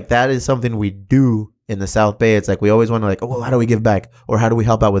almost feel like that is something we do in the South Bay. It's like we always want to like, oh, well, how do we give back? Or how do we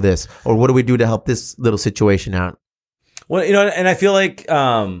help out with this? Or what do we do to help this little situation out? Well, and I feel like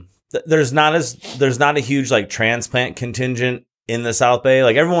there's not a huge like transplant contingent in the South Bay.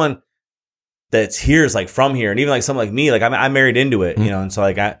 Like everyone that's here is like from here, and even like someone like me, like I'm married into it, and so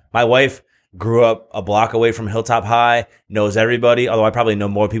like my wife grew up a block away from Hilltop High, knows everybody. Although I probably know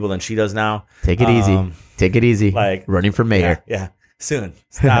more people than she does now. Take it easy. Take it easy. like running for mayor. Yeah, soon.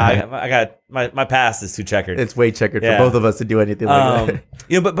 I got my past is too checkered. It's way checkered Yeah. for both of us to do anything like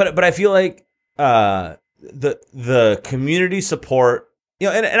that. But I feel like the community support,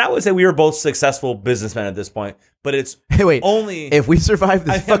 and I would say we were both successful businessmen at this point, but it's Hey, wait. only If we survive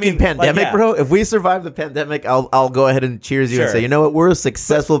this I fucking mean, pandemic, like, yeah. bro, if we survive the pandemic, I'll go ahead and cheers you and Sure. say, you know what, we're a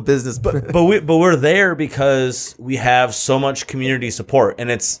successful business. but we're there because we have so much community support, and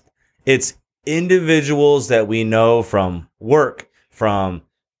it's individuals that we know from work, from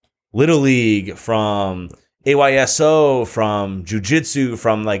Little League, from AYSO, from jiu-jitsu,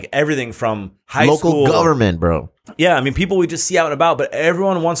 from like everything, from high local school government, bro. Yeah, I mean, people we just see out and about, but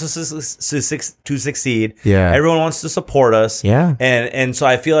everyone wants us to succeed. Yeah. Everyone wants to support us. Yeah. And so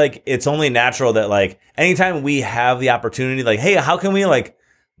I feel like it's only natural that like anytime we have the opportunity, like, hey, how can we like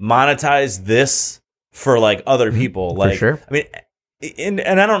monetize this for like other people? Like, sure. I mean,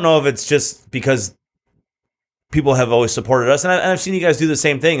 and I don't know if it's just because people have always supported us, and I've seen you guys do the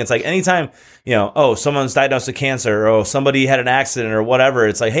same thing. It's like anytime, someone's diagnosed with cancer, or somebody had an accident or whatever,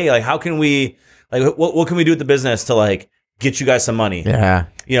 it's like, hey, like how can we, like, what can we do with the business to like get you guys some money? Yeah.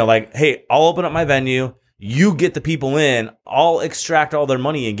 Like, hey, I'll open up my venue, you get the people in, I'll extract all their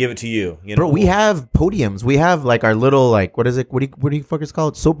money and give it to you. Bro, we have podiums. We have like our little like what is it? What do you fuckers call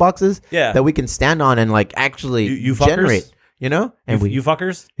it? Soapboxes. Yeah. That we can stand on and like actually You fuckers? generate. And you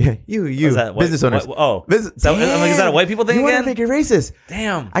fuckers? yeah, you Is that white- business owners. Is that a white people thing you again? want to make it racist?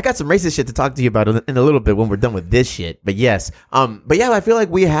 Damn. I got some racist shit to talk to you about in a little bit when we're done with this shit. But yes, but yeah, I feel like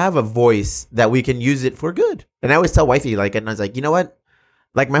we have a voice that we can use it for good. And I always tell wifey and I was like, you know what?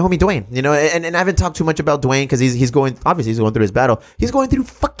 Like my homie Dwayne, and I haven't talked too much about Dwayne because he's going through his battle. He's going through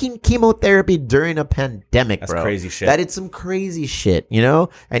fucking chemotherapy during a pandemic, That's bro. crazy shit. That is some crazy shit,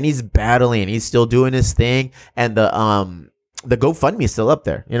 and he's battling. He's still doing his thing, and the GoFundMe is still up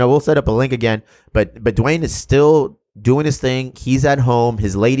there. You know, we'll set up a link again. But Dwayne is still doing his thing. He's at home.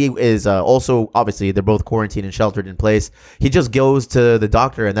 His lady is also, obviously, they're both quarantined and sheltered in place. He just goes to the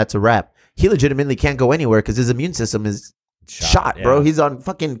doctor, and that's a wrap. He legitimately can't go anywhere because his immune system is shot, bro. Yeah. He's on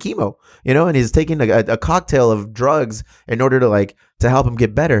fucking chemo, you know, and he's taking a cocktail of drugs in order to help him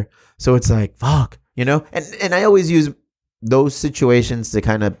get better. So it's like, fuck, you know? And I always use those situations to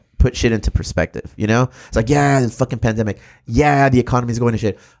kind of put shit into perspective, you know? It's like, yeah, this fucking pandemic. Yeah, the economy's going to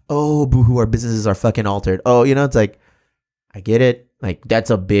shit. Oh, boo-hoo, our businesses are fucking altered. Oh, you know, it's like, I get it. Like, that's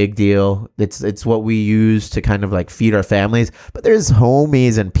a big deal. It's what we use to kind of like feed our families. But there's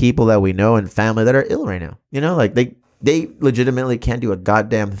homies and people that we know and family that are ill right now. You know, like they legitimately can't do a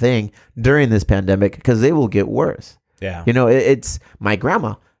goddamn thing during this pandemic because they will get worse. Yeah. You know, it's my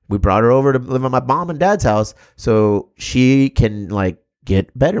grandma. We brought her over to live at my mom and dad's house so she can like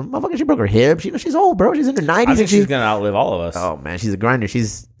get better. Motherfucker, she broke her hip. She's old, bro. She's in her 90s. I think and she's gonna outlive all of us. Oh man, she's a grinder. She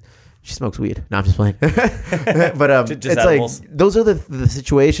smokes weed. No, I'm just playing. But Just it's edibles. like those are the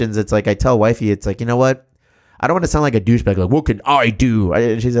situations. It's like I tell wifey, it's like, you know what? I don't want to sound like a douchebag. Like, what can I do?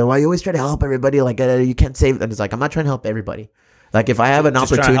 And she's like, well, you always try to help everybody. Like, you can't save them. It's like, I'm not trying to help everybody. Like, if I have an Just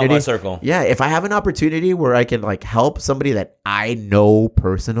trying to help opportunity, my circle. yeah, if I have an opportunity where I can like help somebody that I know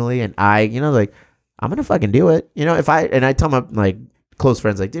personally, and I, you know, like, I'm gonna fucking do it. You know, and I tell my like close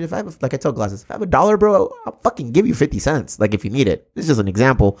friends, like, dude, if I have, like I tell Glasses, if I have $1, bro, I'll fucking give you 50 cents. Like, if you need it. This is just an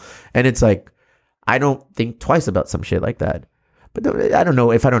example. And it's like, I don't think twice about some shit like that. But I don't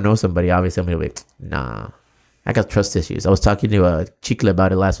know. If I don't know somebody, obviously I'm going to be like, nah, I got trust issues. I was talking to Chicle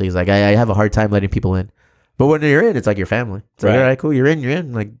about it last week. He's like, I have a hard time letting people in. But when you're in, it's like your family. It's like, Right. all right, cool. You're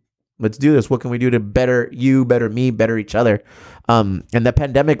in. Like, let's do this. What can we do to better you, better me, better each other? And the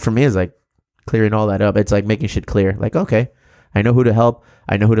pandemic for me is like clearing all that up. It's like making shit clear. Like, okay, I know who to help.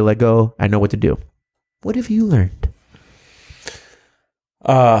 I know who to let go. I know what to do. What have you learned?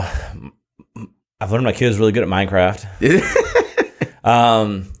 I've learned my kid is really good at Minecraft.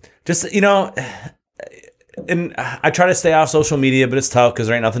 Just, you know, and I try to stay off social media, but it's tough because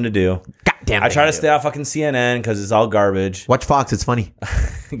there ain't nothing to do. Goddamn. I try to stay off fucking CNN because it's all garbage. Watch Fox. It's funny.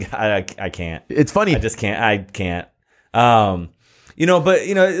 I can't. It's funny. I just can't. I can't. You know, but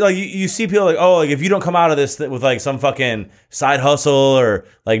you know, like you see people like, oh, like if you don't come out of this with like some fucking side hustle or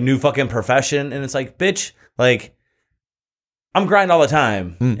like new fucking profession, and it's like, bitch, like I'm grinding all the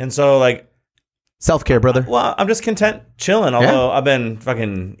time, and so like. Self-care, brother. Well, I'm just content chilling. Although I've been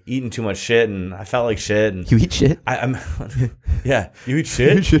fucking eating too much shit, and I felt like shit. And You eat shit? I'm, yeah, you eat You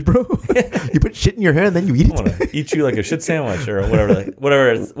eat shit. shit, bro? You put shit in your hair and then you eat I want it? to eat you like a shit sandwich or whatever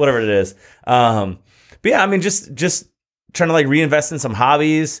it is. But yeah, I mean, just trying to like reinvest in some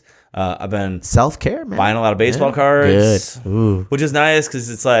hobbies. I've been Self-care, man. buying a lot of baseball cards, Good. Ooh. which is nice because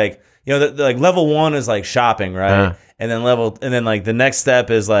it's like, you know, the like level 1 is like shopping, right? And then like the next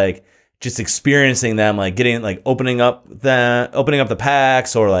step is like just experiencing them, like getting like opening up the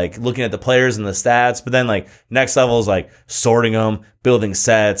packs or like looking at the players and the stats. But then like next level is like sorting them, building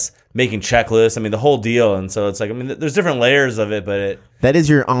sets, making checklists. I mean, the whole deal. And so it's like, I mean, there's different layers of it, but That is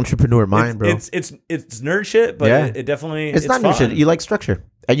your entrepreneur mind, bro. it's nerd shit, but Yeah. it definitely It's not new fun. shit. You like structure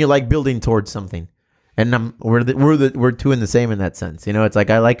and you like building towards something. And we're two in the same in that sense. You know, it's like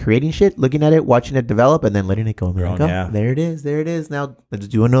I like creating shit, looking at it, watching it develop, and then letting it go. And Growing, like, oh, yeah. there it is. Now let's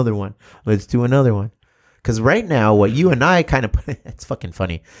do another one. Because right now, what you and I kind of it's fucking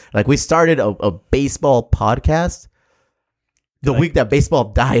funny. Like we started a baseball podcast the week that baseball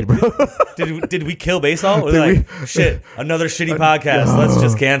died, bro. Did we kill baseball? We're Did like, shit, another shitty podcast. Let's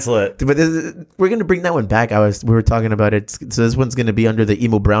just cancel it. But we're gonna bring that one back. We were talking about it. So this one's gonna be under the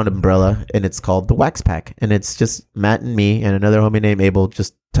Emo Brown umbrella, and it's called the Wax Pack, and it's just Matt and me and another homie named Abel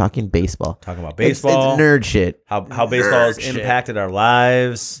just talking baseball. Talking about baseball. It's nerd shit. How baseball has shit. impacted our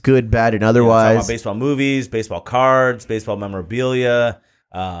lives. Good, bad, and You know, talking otherwise. about baseball movies, baseball cards, baseball memorabilia.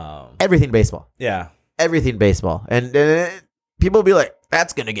 Everything baseball. Yeah. Everything baseball. And people will be like,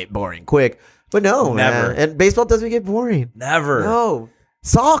 that's gonna get boring quick. But no, Never. man. And baseball doesn't get boring. Never. No.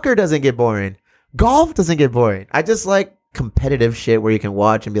 Soccer doesn't get boring. Golf doesn't get boring. I just like competitive shit where you can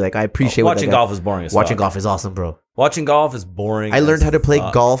watch and be like, I appreciate Watching what that guy- golf is boring as Watching fuck. golf is awesome, bro. Watching golf is boring. I learned as how to play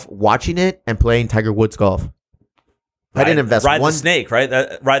fuck. golf watching it and playing Tiger Woods golf. I didn't invest Ride one. the snake, right?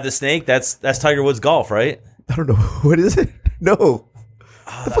 Ride the snake. That's Tiger Woods golf, right? I don't know. What is it? No.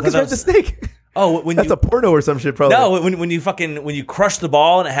 The fuck is Ride the Snake? Oh, when That's you a porno or some shit, probably. no, when you crush the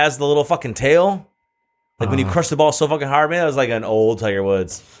ball and it has the little fucking tail. Like when you crush the ball so fucking hard, man, that was like an old Tiger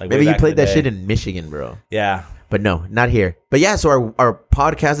Woods. Like way Maybe you back in played the that day. shit in Michigan, bro. Yeah. But no, not here. But yeah, so our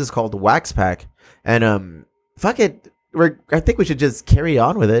podcast is called Wax Pack. And fuck it. I think we should just carry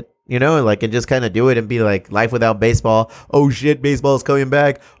on with it. you know, like, and just kind of do it and be like, life without baseball. Oh shit, baseball's coming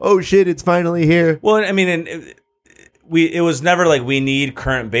back. Oh shit, it's finally here. Well, I mean, it was never like we need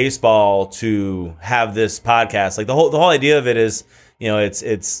current baseball to have this podcast. Like the whole idea of it is, you know,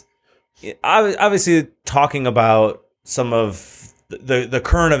 it's obviously talking about some of the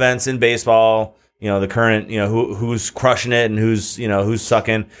current events in baseball. You know, the current, you know, who's crushing it and who's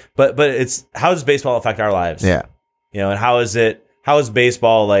sucking. But it's, how does baseball affect our lives? Yeah. You know, and how has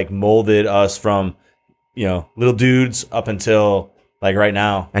baseball like molded us from, you know, little dudes up until like right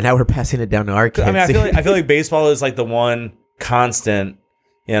now? And now we're passing it down to our kids. I mean, I feel like baseball is like the one constant,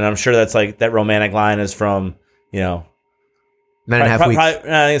 and I'm sure that's like that romantic line is from, you know, 9.5 weeks. I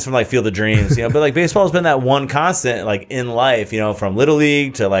think it's from like Field of Dreams, you know. But like baseball has been that one constant like in life, you know, from little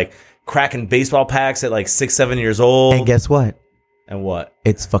league to like cracking baseball packs at like 6-7 years old. And guess what? And what?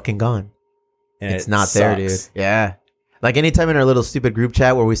 It's fucking gone. And It's not there, dude. Yeah. Like anytime in our little stupid group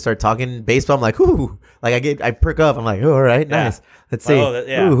chat where we start talking baseball, I'm like, ooh, like I perk up. I'm like, oh, all right, Yeah. nice. Let's see.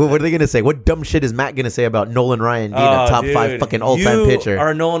 Ooh, what are they gonna say? What dumb shit is Matt gonna say about Nolan Ryan being a top 5 fucking all-time pitcher? You are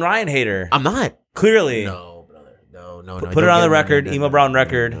a Nolan Ryan hater. I'm not. Clearly. No, brother. No. Put it on the record. Emo Brown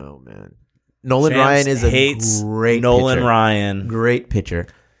record. No, man. Nolan Shams Ryan is hates a great Nolan pitcher. Ryan. Great pitcher.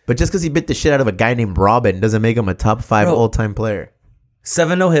 But just because he bit the shit out of a guy named Robin doesn't make him a top 5 Bro. all-time player.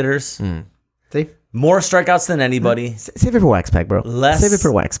 7 no-hitters. See? More strikeouts than anybody. Save it for Wax Pack, bro. Less Save it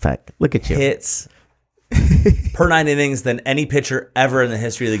for Wax Pack. Look at you. Hits per 9 innings than any pitcher ever in the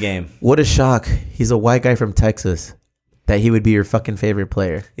history of the game. What a shock. He's a white guy from Texas. That he would be your fucking favorite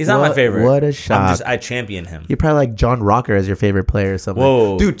player. He's not my favorite. What a shock. I champion him. You probably like John Rocker as your favorite player or something.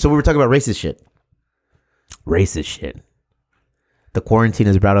 Whoa. Dude, so we were talking about racist shit. Racist shit. The quarantine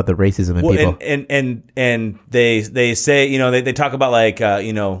has brought out the racism in people. And they say, you know, they talk about like,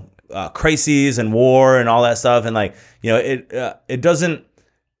 you know, crises and war and all that stuff. And like, you know, it doesn't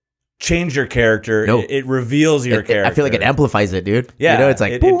change your character. No. It reveals your character. I feel like it amplifies it, dude. Yeah. You know, it's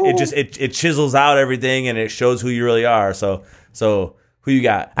like, it just chisels out everything and it shows who you really are. So who you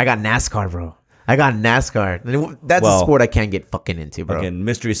got? I got NASCAR, bro. I got NASCAR. That's a sport I can't get fucking into, bro. Fucking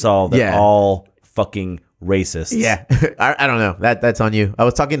mystery solved. They're all fucking racists. Yeah. I don't know. That's on you. I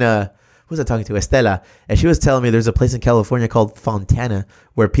was talking to, who was I talking to? Estella. And she was telling me there's a place in California called Fontana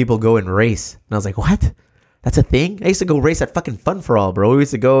where people go and race. And I was like, what? That's a thing? I used to go race at fucking Fun for All, bro. We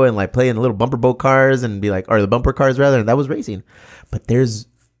used to go and like play in the little bumper boat cars and be like, or the bumper cars rather, and that was racing. But there's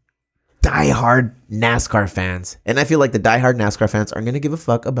diehard NASCAR fans. And I feel like the diehard NASCAR fans aren't going to give a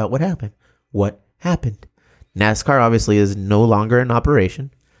fuck about what happened. What happened? NASCAR obviously is no longer in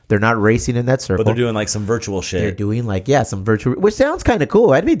operation. They're not racing in that circle. But they're doing like some virtual shit. They're doing like, some virtual, which sounds kind of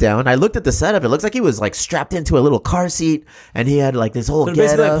cool. I'd be down. I looked at the setup. It looks like he was like strapped into a little car seat and he had like this whole They're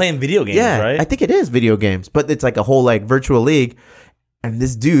basically like playing video games, right? I think it is video games, but it's like a whole like virtual league. And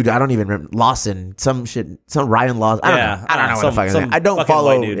this dude, I don't even remember, Lawson, some Ryan Lawson. I don't know what the fuck his name. I don't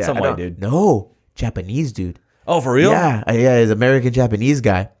follow. White dude, white dude. No, Japanese dude. Oh, for real? Yeah, he's an American Japanese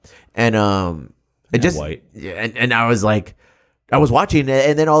guy. And it just white. Yeah, and I was like, I was watching it,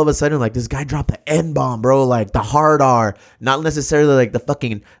 and then all of a sudden, like, this guy dropped the N-bomb, bro, like, the hard R, not necessarily, like, the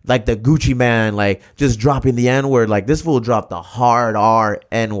fucking, like, the Gucci man, like, just dropping the N-word, like, this fool dropped the hard R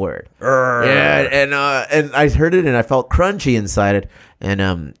N-word. Yeah, and I heard it, and I felt crunchy inside it, and,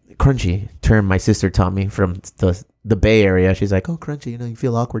 crunchy, term my sister taught me from the Bay Area. She's like, oh, crunchy, you know, you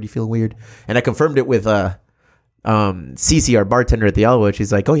feel awkward, you feel weird, and I confirmed it with, Cece, our bartender at the Elwood.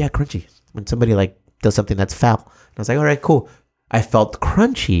 She's like, oh, yeah, crunchy, when somebody, like, does something that's foul. And I was like, all right, cool. I felt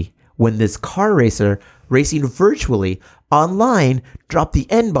crunchy when this car racer racing virtually online dropped the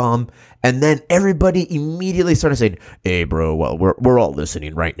N-bomb, and then everybody immediately started saying, hey, bro, well, we're all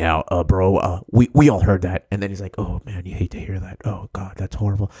listening right now. Bro, we all heard that. And then he's like, oh, man, you hate to hear that. Oh, God, that's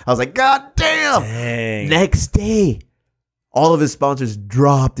horrible. I was like, God damn. Dang. Next day, all of his sponsors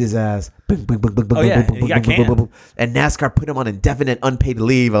dropped his ass. And NASCAR put him on indefinite unpaid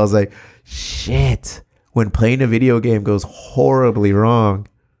leave. I was like, shit. When playing a video game goes horribly wrong.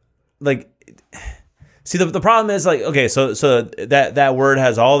 Like, see, the problem is, like, okay, so that word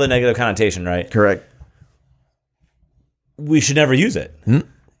has all the negative connotation, right? Correct. We should never use it.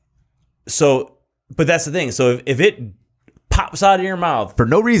 So, but that's the thing. So if it pops out of your mouth for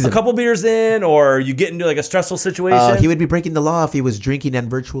no reason, a couple beers in, or you get into like a stressful situation, he would be breaking the law if he was drinking and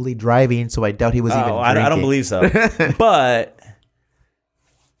virtually driving. So I doubt he was even drinking. I don't believe so. But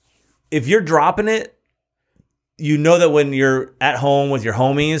if you're dropping it, you know that when you're at home with your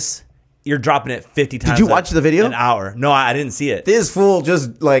homies, you're dropping it 50 times. Did you watch the video? An hour. No, I didn't see it. This fool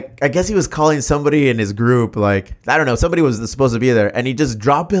just, like, I guess he was calling somebody in his group, like, I don't know, somebody was supposed to be there, and he just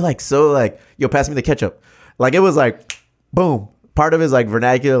dropped it like, so, like, yo, pass me the ketchup. Like, it was like, boom, part of his like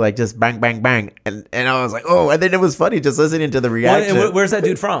vernacular, like just bang, bang, bang, and I was like, oh, and then it was funny just listening to the reaction. Where's that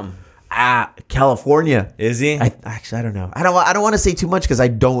dude from? California. Is he? I don't know. I don't want to say too much because I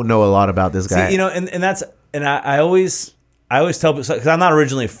don't know a lot about this guy. See, and I always tell people, because I'm not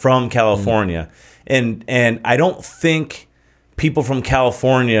originally from California, and I don't think people from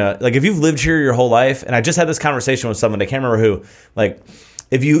California, like if you've lived here your whole life, and I just had this conversation with someone, I can't remember who, like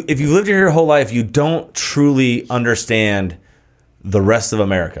if you lived here your whole life, you don't truly understand the rest of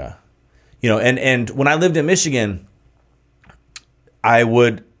America. And when I lived in Michigan, I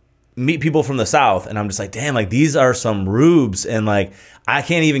would meet people from the South, and I'm just like, damn, like these are some rubes, and like I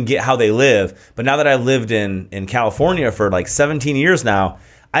can't even get how they live. But now that I've lived in California for like 17 years now,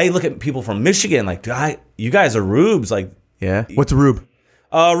 I look at people from Michigan like, you guys are rubes. Like, yeah, what's a rube?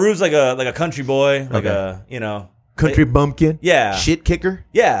 Rube's like a country boy, like country bumpkin. Yeah, shit kicker.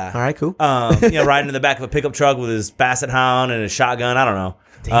 Yeah. All right, cool. Riding in the back of a pickup truck with his basset hound and his shotgun. I don't know.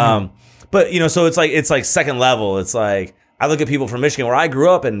 Damn. But so it's like second level. It's like I look at people from Michigan where I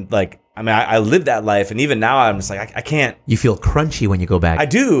grew up, and like, I mean, I lived that life, and even now I'm just like, I can't. You feel crunchy when you go back. I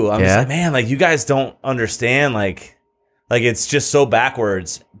do. I'm just like, man, like you guys don't understand, like it's just so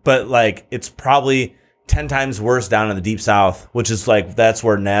backwards. But like it's probably 10 times worse down in the deep South, which is like that's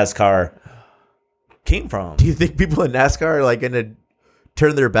where NASCAR came from. Do you think people in NASCAR are like going to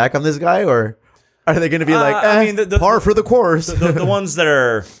turn their back on this guy, or are they going to be like, I mean, par for the course? The ones that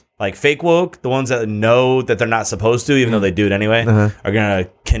are like fake woke, the ones that know that they're not supposed to, even though they do it anyway, are going to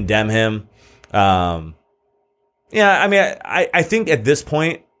condemn him. Yeah, I mean, I think at this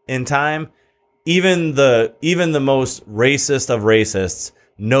point in time, even the most racist of racists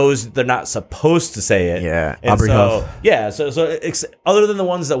knows they're not supposed to say it. Yeah, and Aubrey Huff. Yeah, so other than the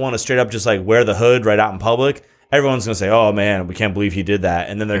ones that want to straight up just like wear the hood right out in public, everyone's gonna say, "Oh man, we can't believe he did that,"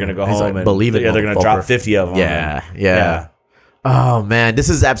 and then they're gonna go home like, and believe it. Yeah, they're gonna drop 50 of them. Yeah. Oh man, this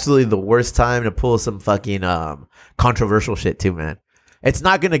is absolutely the worst time to pull some fucking controversial shit too, man. It's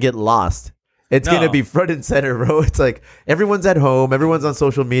not gonna get lost. It's going to be front and center, bro. It's like everyone's at home. Everyone's on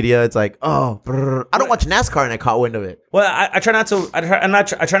social media. It's like, I don't watch NASCAR and I caught wind of it. Well, I try not to. I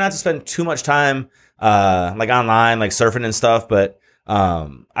try not to spend too much time like online, like surfing and stuff. But I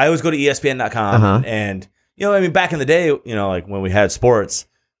always go to ESPN.com, and I mean, back in the day, like when we had sports,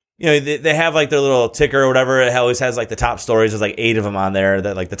 they have like their little ticker or whatever. It always has like the top stories. There's like 8 of them on there.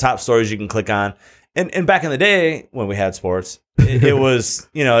 That like the top stories you can click on. And back in the day when we had sports, it was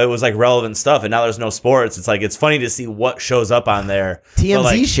it was like relevant stuff, and now there's no sports. It's like it's funny to see what shows up on there. TMZ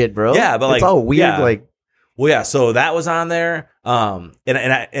like, shit, bro. Yeah, but it's all weird. Yeah. Like, well, yeah. So that was on there,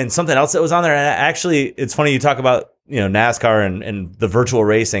 and something else that was on there. And actually, it's funny you talk about NASCAR and the virtual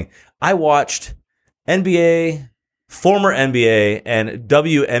racing. I watched former NBA, and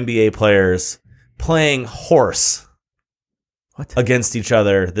WNBA players playing horse against each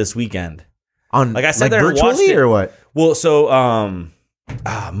other this weekend. On like I sat there virtually and watched it. Or what? Well, so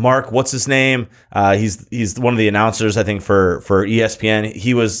Mark, what's his name? He's one of the announcers, I think, for ESPN.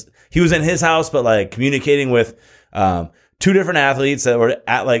 He was in his house, but like communicating with 2 different athletes that were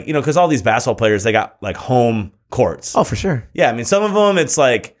at like because all these basketball players, they got like home courts. Oh, for sure. Yeah, I mean, some of them it's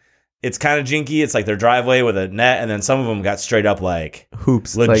like it's kind of jinky. It's like their driveway with a net, and then some of them got straight up like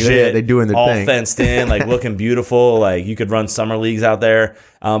hoops, legit. Like they're doing their all thing, fenced in, like looking beautiful. Like you could run summer leagues out there,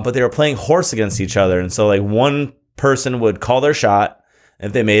 but they were playing horse against each other, and so like one person would call their shot.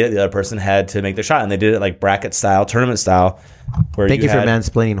 If they made it, the other person had to make their shot, and they did it like bracket style, tournament style. Thank you for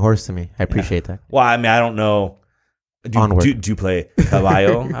mansplaining horse to me. I appreciate that. Well, I mean, I don't know. Do you play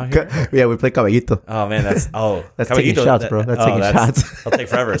caballo out here? Yeah, we play caballito. Oh man, that's taking shots, bro. That's taking shots. I'll take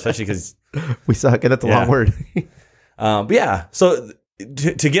forever, especially because we suck, and that's a long word. But yeah, so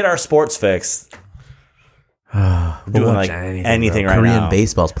to get our sports fix, we're doing like anything right now. Korean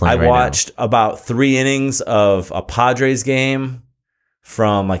baseball's playing. I watched about 3 innings of a Padres game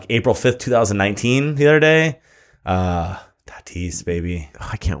from like April 5th, 2019 the other day. Tatis, baby. Oh,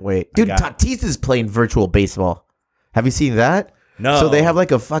 I can't wait. Dude, Tatis is playing virtual baseball. Have you seen that? No. So they have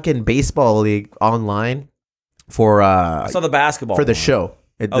like a fucking baseball league online for I saw the basketball for the show.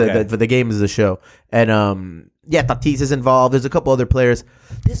 For the game is the show. And Tatis is involved. There's a couple other players.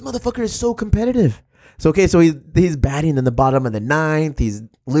 This motherfucker is so competitive. So he's batting in the bottom of the 9th. He's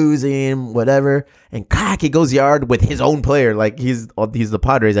losing, whatever. And he goes yard with his own player. Like he's the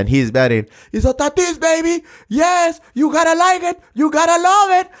Padres and he's batting. He's like, Tatis, baby. Yes, you gotta like it. You gotta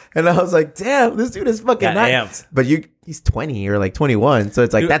love it. And I was like, damn, this dude is fucking amped. But he's 20 or like 21. So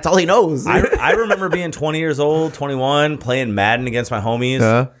it's like, dude, that's all he knows. I remember being 20 years old, 21, playing Madden against my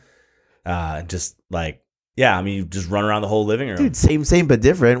homies. Just like, Yeah, I mean, you just run around the whole living room. Dude, same but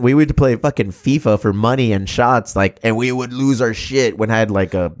different. We would play fucking FIFA for money and shots, like, and we would lose our shit when I had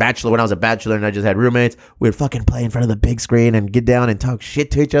like a bachelor. When I was a bachelor and I just had roommates, we would fucking play in front of the big screen and get down and talk shit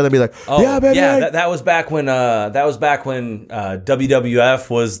to each other and be like, "Yeah, baby." Yeah, that was back when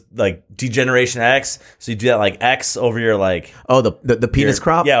WWF was like Degeneration X. So you do that like X over your like the penis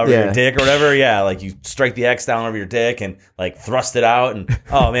crop, over your dick or whatever. Yeah, like you strike the X down over your dick and like thrust it out, and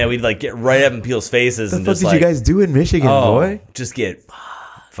oh man, we'd like get right up in people's faces and just did like, you guys do in Michigan, boy? Just get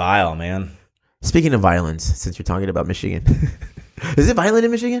vile, man. Speaking of violence, since you're talking about Michigan, is it violent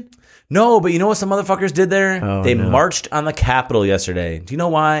in Michigan? No, but you know what some motherfuckers did there? They no. marched on the Capitol yesterday. Do you know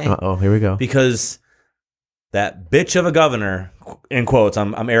why? Here we go. Because that bitch of a governor, in quotes,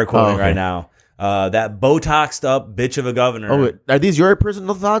 I'm air quoting right now. That Botoxed up bitch of a governor. Oh, are these your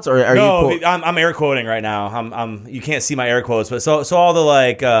personal thoughts, or are you? I'm air quoting right now. I'm you can't see my air quotes, but so all the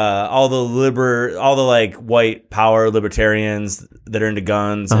like all the like white power libertarians that are into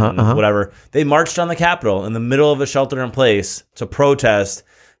guns and whatever, they marched on the Capitol in the middle of a shelter in place to protest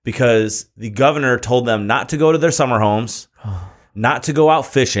because the governor told them not to go to their summer homes, not to go out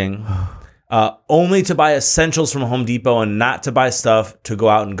fishing. Only to buy essentials from Home Depot and not to buy stuff to go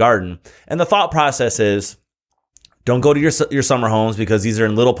out and garden. And the thought process is, don't go to your summer homes because these are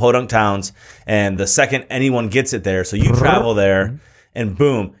in little podunk towns. And the second anyone gets it there, so you travel there and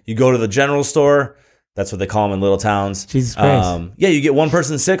boom, you go to the general store. That's what they call them in little towns. Jesus Christ. Yeah, you get one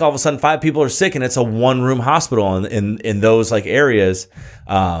person sick, all of a sudden 5 people are sick, and it's a one-room hospital in those like areas.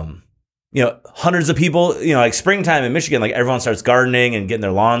 Hundreds of people, like springtime in Michigan, like everyone starts gardening and getting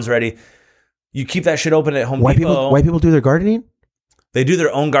their lawns ready. You keep that shit open at Home Depot. White people do their gardening? They do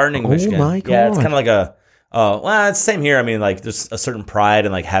their own gardening in Michigan. Oh, my God. Yeah, it's kind of like it's the same here. I mean, like, there's a certain pride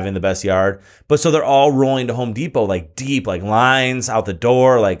in, like, having the best yard. But so they're all rolling to Home Depot, like, deep, like, lines out the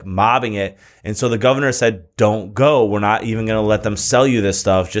door, like, mobbing it. And so the governor said, don't go. We're not even going to let them sell you this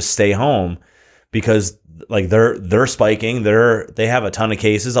stuff. Just stay home. Because, like, they're spiking. They have a ton of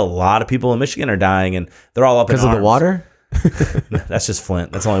cases. A lot of people in Michigan are dying, and they're all up in arms. Because of the water? That's just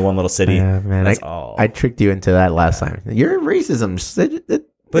Flint. That's only one little city. Yeah, man. That's all. I tricked you into that last time. You're racism.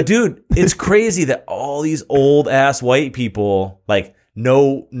 But dude, it's crazy that all these old ass white people, like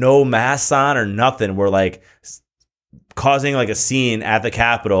no masks on or nothing, were like causing like a scene at the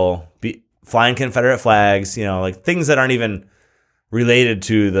Capitol, flying Confederate flags, like things that aren't even related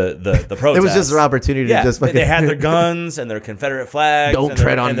to the protest. It was just an opportunity to just fucking... They had their guns and their Confederate flags. Don't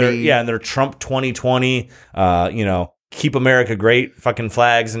tread on me. Yeah, and their Trump 2020, keep America great fucking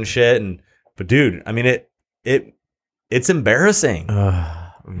flags and shit. But dude, I mean it's embarrassing.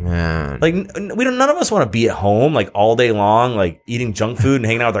 Man, like none of us want to be at home like all day long, like eating junk food and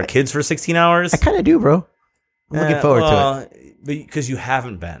hanging out with our kids for 16 hours. I kind of do, bro. I'm looking forward to it. Because you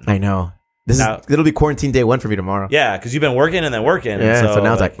haven't been. I know. It'll be quarantine day 1 for me tomorrow. Yeah, because you've been working and then working. Yeah, and so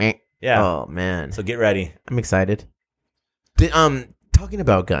now it's like, meh. Yeah. Oh man. So get ready. I'm excited. Talking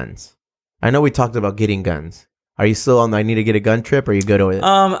about guns. I know we talked about getting guns. Are you still on the I need to get a gun trip, or are you good with it?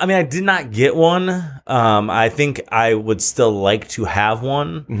 I mean, I did not get one. I think I would still like to have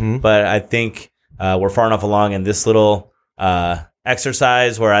one, but I think we're far enough along in this little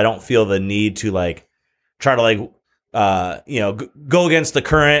exercise where I don't feel the need to like try to like go against the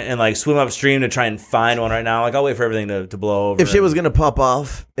current and like swim upstream to try and find one right now. Like I'll wait for everything to blow over. If shit was gonna pop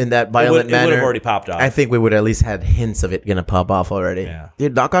off in that violent manner, it would have already popped off. I think we would at least had hints of it gonna pop off already. Yeah.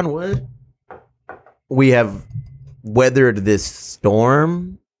 Dude, knock on wood. We have weathered this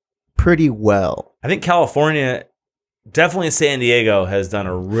storm pretty well. I think California, definitely San Diego, has done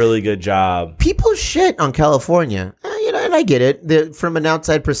a really good job. People shit on California, and I get it. From an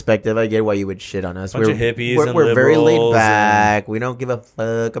outside perspective, I get why you would shit on us. Bunch of hippies and we're very laid liberals back. We don't give a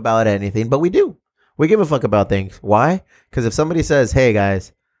fuck about anything, but we do. We give a fuck about things. Why? Because if somebody says, "Hey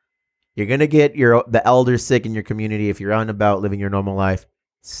guys, you're gonna get the elders sick in your community if you're out and about living your normal life,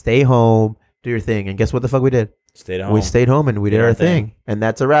 stay home, do your thing," and guess what the fuck we did? Stayed home. We stayed home and we did our thing. And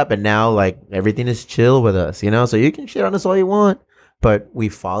that's a wrap. And now, like, everything is chill with us, So you can shit on us all you want, but we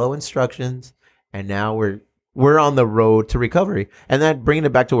follow instructions. And now we're on the road to recovery. And that, bringing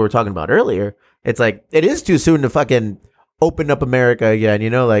it back to what we were talking about earlier, it's like, it is too soon to fucking open up America again,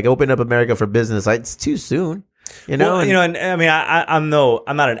 like open up America for business. It's too soon, Well, and I mean, I'm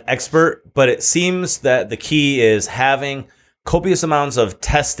not an expert, but it seems that the key is having copious amounts of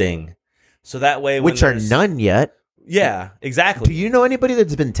testing. So that way, which are none yet. Yeah, exactly. Do you know anybody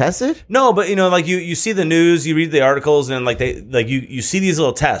that's been tested? No, but like you see the news, you read the articles, and like you see these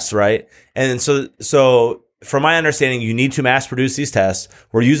little tests, right? And so from my understanding, you need to mass produce these tests.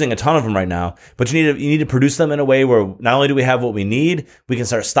 We're using a ton of them right now, but you need to produce them in a way where not only do we have what we need, we can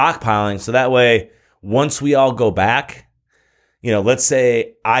start stockpiling. So that way, once we all go back, let's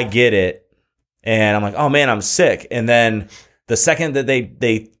say I get it and I'm like, oh man, I'm sick. And then the second that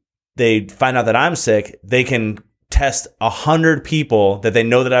they find out that I'm sick, they can test 100 people that they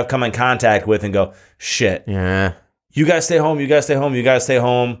know that I've come in contact with and go, shit, Yeah. you guys stay home, you guys stay home, you guys stay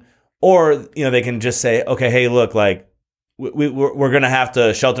home. Or, they can just say, okay, hey, look, like we're going to have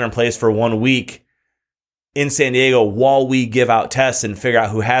to shelter in place for 1 week in San Diego while we give out tests and figure out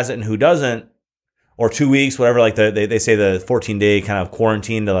who has it and who doesn't, or 2 weeks, whatever, like they say the 14-day kind of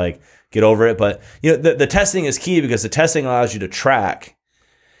quarantine to like get over it. But, the testing is key because the testing allows you to track.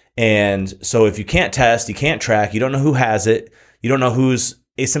 And so if you can't test, you can't track, you don't know who has it, you don't know who's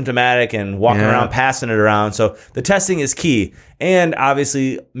asymptomatic and walking around, passing it around. So the testing is key. And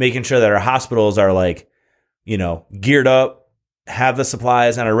obviously making sure that our hospitals are like, geared up, have the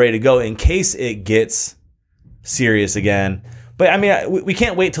supplies and are ready to go in case it gets serious again. But I mean, we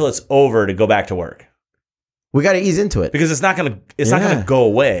can't wait till it's over to go back to work. We got to ease into it Because it's not going to go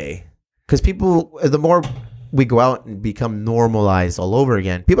away. because people, the more we go out and become normalized all over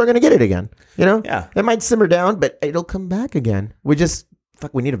again, people are going to get it again. Yeah. It might simmer down, but it'll come back again. We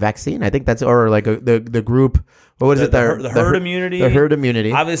need a vaccine. I think that's, or like the group, what is it? The herd immunity. The herd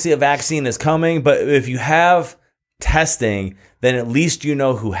immunity. Obviously a vaccine is coming, but if you have testing, then at least you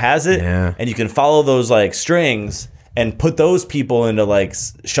know who has it, and you can follow those like strings and put those people into like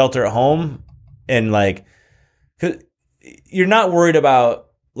shelter at home, and like, 'cause you're not worried about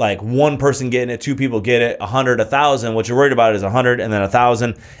like one person getting it, two people get it, 100, 1,000. What you're worried about is 100 and then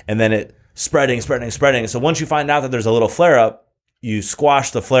 1,000, and then it spreading. So once you find out that there's a little flare up, you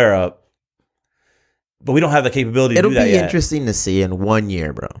squash the flare up. But we don't have the capability to do that yet. It'll be interesting to see in 1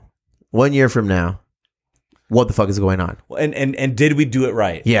 year, bro. 1 year from now, what the fuck is going on? And did we do it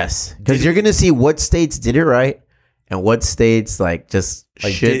right? Yes, because you're gonna see what states did it right and what states like just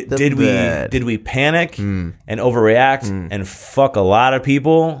Like shit the bed. did we panic and overreact and fuck a lot of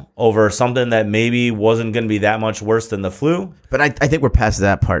people over something that maybe wasn't going to be that much worse than the flu? But I think we're past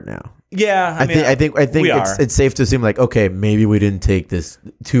that part now. Yeah, I think we it's safe to assume like, okay, maybe we didn't take this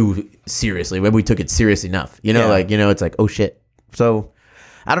too seriously. Maybe we took it serious enough. It's like, oh shit. So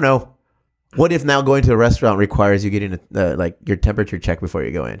I don't know. What if now going to a restaurant requires you getting like your temperature check before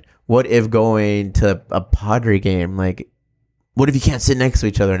you go in? What if going to a Padre game, like, what if you can't sit next to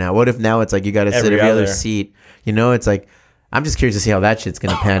each other now? What if now it's like you got to sit every other seat? It's like, I'm just curious to see how that shit's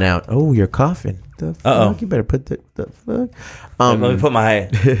going to pan out. Oh, you're coughing. The fuck? You better put the fuck. Let me put my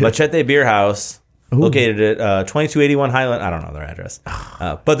Machete Beer House, located at 2281 Highland. I don't know their address.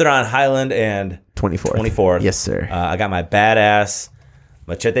 But they're on Highland and 24th. Yes, sir. I got my badass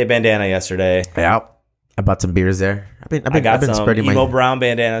Machete bandana yesterday. Yeah. I bought some beers there. I've been some spreading emo brown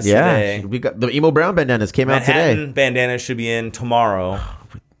bandanas today. We got the emo brown bandanas came out today. Manhattan bandanas should be in tomorrow.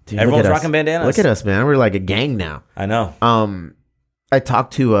 Dude, Everyone's look at rocking us. bandanas. Look at us, man. We're like a gang now. I know. I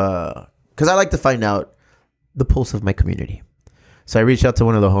talked to because I like to find out the pulse of my community. So I reached out to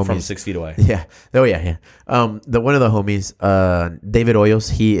one of the homies From 6 feet away. Yeah. Oh yeah. The one of the homies, David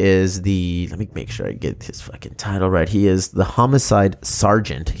Hoyos. He is let me make sure I get his fucking title right. He is the homicide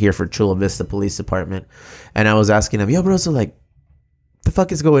sergeant here for Chula Vista Police Department. And I was asking him, yo, bro, so like, the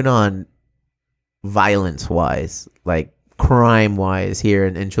fuck is going on, violence wise, like crime wise here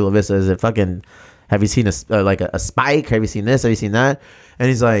in Chula Vista? Is it fucking? Have you seen a spike? Have you seen this? Have you seen that? And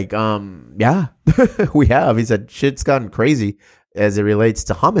he's like, yeah, we have. He said shit's gotten crazy as it relates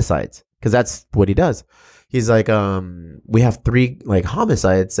to homicides, because that's what he does. He's like, we have 3 like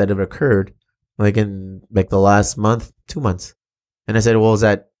homicides that have occurred like in like the last month, 2 months. And I said, well, is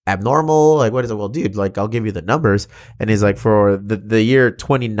that abnormal? Like, what is it? Well, dude, like, I'll give you the numbers. And he's like, for the year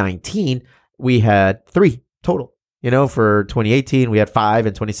 2019, we had 3 total. For 2018, we had 5,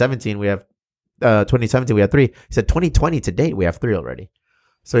 and 2017, we have 2017, we had 3. He said 2020 to date, we have 3 already.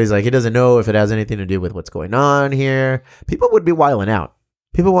 So he's like, he doesn't know if it has anything to do with what's going on here. People would be wilding out.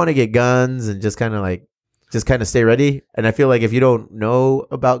 People want to get guns and just kind of stay ready. And I feel like if you don't know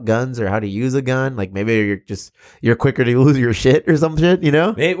about guns or how to use a gun, like maybe you're quicker to lose your shit or some shit,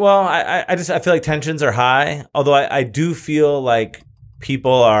 Well, I feel like tensions are high. Although I do feel like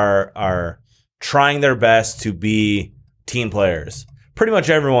people are trying their best to be team players. Pretty much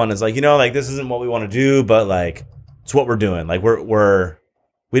everyone is like, like this isn't what we want to do, but like it's what we're doing. Like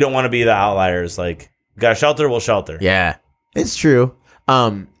we don't want to be the outliers. Like, got shelter, we'll shelter. Yeah, it's true.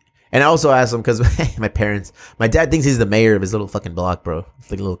 And I also asked him because my dad thinks he's the mayor of his little fucking block, bro. It's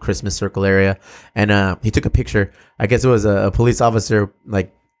like a little Christmas circle area. And he took a picture. I guess it was a police officer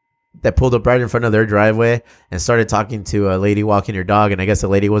like that pulled up right in front of their driveway and started talking to a lady walking her dog. And I guess the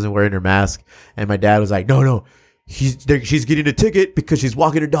lady wasn't wearing her mask. And my dad was like, no, she's getting a ticket because she's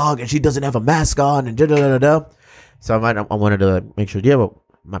walking her dog and she doesn't have a mask on and da da da da. So I wanted to make sure. Yeah, but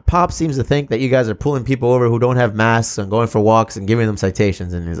my pop seems to think that you guys are pulling people over who don't have masks and going for walks and giving them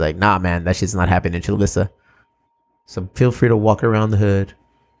citations. And he's like, nah, man, that shit's not happening in Chula Vista. So feel free to walk around the hood,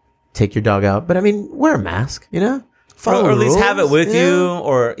 take your dog out. But I mean, wear a mask, you know? Follow or at least rules, have it with you.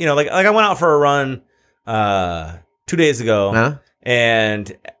 Or, you know, like I went out for a run 2 days ago. Huh?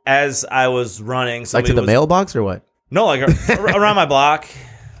 And as I was running, Like to the mailbox or what? No, like around my block.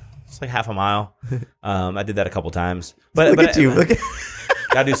 It's like half a mile. I did that a couple times. But Look at you. Look at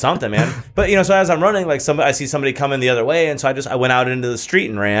gotta do something, man. But you know, so as I'm running, like I see somebody coming the other way, and so I went out into the street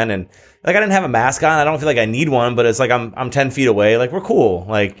and ran, and like I didn't have a mask on. I don't feel like I need one, but it's like I'm 10 feet away. Like we're cool.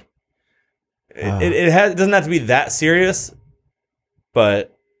 Like it doesn't have to be that serious,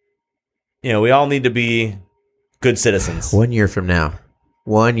 but you know, we all need to be good citizens. 1 year from now,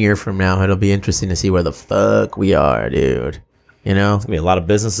 it'll be interesting to see where the fuck we are, dude. You know, There's gonna be a lot of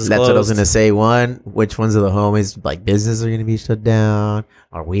businesses. that's closed. what I was gonna say. Which ones of the homies like businesses are gonna be shut down?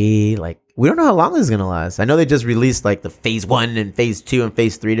 Are we we don't know how long this is gonna last. I know they just released like the phase 1 and phase 2 and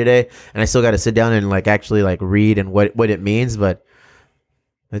phase 3 today, and I still got to sit down and like actually like read and what it means. But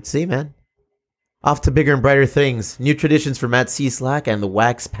let's see, man. Off to bigger and brighter things. New traditions for Matt C. Slack and the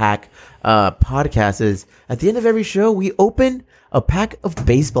Wax Pack podcast is at the end of every show we open a pack of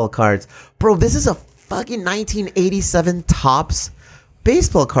baseball cards. Bro, this is a fucking 1987 Topps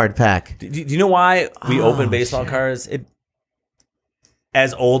baseball card pack. Do you know why we open baseball cards?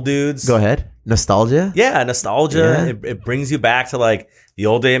 As old dudes. Go ahead. Nostalgia? Yeah, nostalgia. Yeah. It brings you back to like the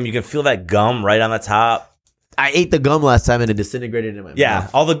old days. You can feel that gum right on the top. I ate the gum last time and it disintegrated in my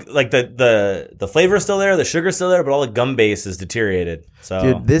mouth. All the like the flavor is still there, the sugar's still there, but all the gum base is deteriorated. So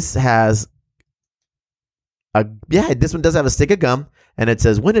Dude, this has this one does have a stick of gum, and it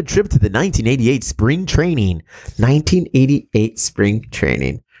says win a trip to the 1988 spring training. 1988 spring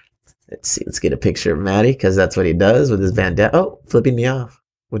training. Let's see. Let's get a picture of Matty because that's what he does with his bandana. Oh, flipping me off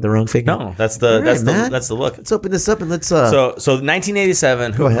with the wrong finger. no, that's the Matt. that's the look. Let's open this up and let's So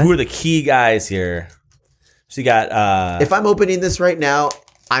 1987. Go ahead. Who are the key guys here? So you got if I'm opening this right now,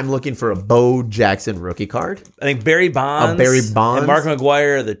 I'm looking for a Bo Jackson rookie card. I think Barry Bonds, and Mark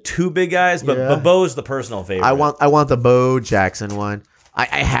McGwire are the two big guys, but Bo's the personal favorite. I want the Bo Jackson one. I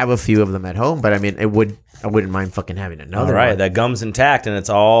have a few of them at home, but I mean, I wouldn't mind fucking having another. All right, one. that gum's intact and it's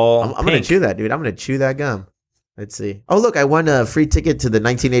all. I'm gonna chew that, dude. I'm gonna chew that gum. Let's see. Oh, look, I won a free ticket to the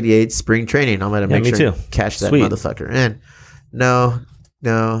 1988 spring training. I'm gonna make me sure too. and cash that Sweet. motherfucker in. No.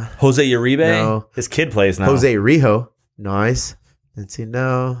 Jose Uribe. No. His kid plays now. Jose Rijo. Nice. Let's see.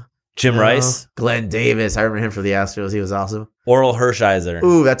 No. Jim Rice. Glenn Davis. I remember him for the Astros. He was awesome. Oral Hershiser.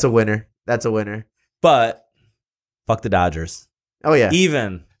 Ooh, that's a winner. But fuck the Dodgers. Oh yeah.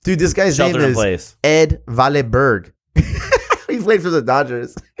 Even Dude, this guy's shelter name in is place. Ed Valleberg. He played for the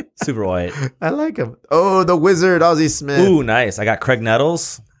Dodgers. Super white. I like him. Oh, the Wizard, Ozzie Smith. Ooh, nice. I got Craig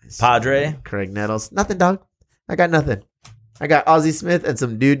Nettles. Padre. Craig Nettles. Nothing, dog. I got nothing. I got Ozzie Smith and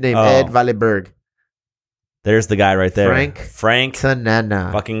some dude named Oh. Ed Valleberg. There's the guy right there. Frank Tanana.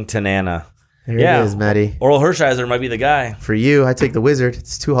 fucking Tanana. There Yeah. it is, Matty. Oral Hershiser might be the guy. For you, I take the Wizard.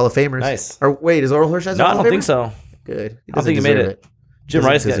 It's 2 Hall of Famers. Nice. Or wait, is Oral Hershiser? No, a I Hall of don't think Famer? so. Good. I don't think he made deserve it. Jim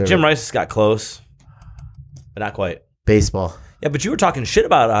Doesn't Rice deserve got close, but not quite. Baseball. Yeah, but you were talking shit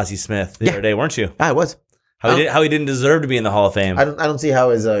about Ozzie Smith the other day, weren't you? I was. How he didn't deserve to be in the Hall of Fame. I don't see how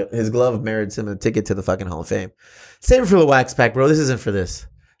his glove merits him a ticket to the fucking Hall of Fame. Save it for the Wax Pack, bro. This isn't for this.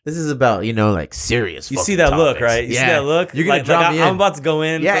 This is about, like serious. You fucking see that look, topics. right? You see that look? You're gonna draw me in. I'm about to go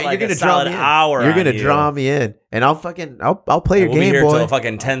in for like you're gonna a solid hour. You're gonna on you. draw me in, and I'll play your We'll be game, here boy. till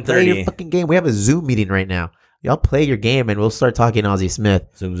fucking Play your 10:30. fucking game. We have a Zoom meeting right now. Y'all play your game, and we'll start talking Ozzie Smith.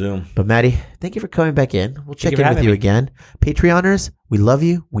 Zoom. But Maddie, thank you for coming back in. We'll check you for in with having you me. again. Patreoners, we love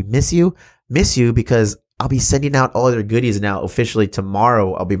you. We miss you. Miss you because I'll be sending out all their goodies now officially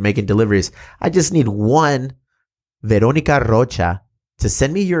tomorrow. I'll be making deliveries. I just need one Veronica Rocha to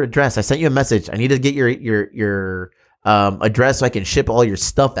send me your address. I sent you a message. I need to get your address so I can ship all your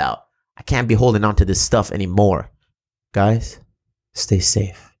stuff out. I can't be holding on to this stuff anymore. Guys, stay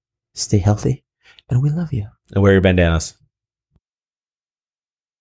safe, stay healthy, and we love you. And wear your bandanas.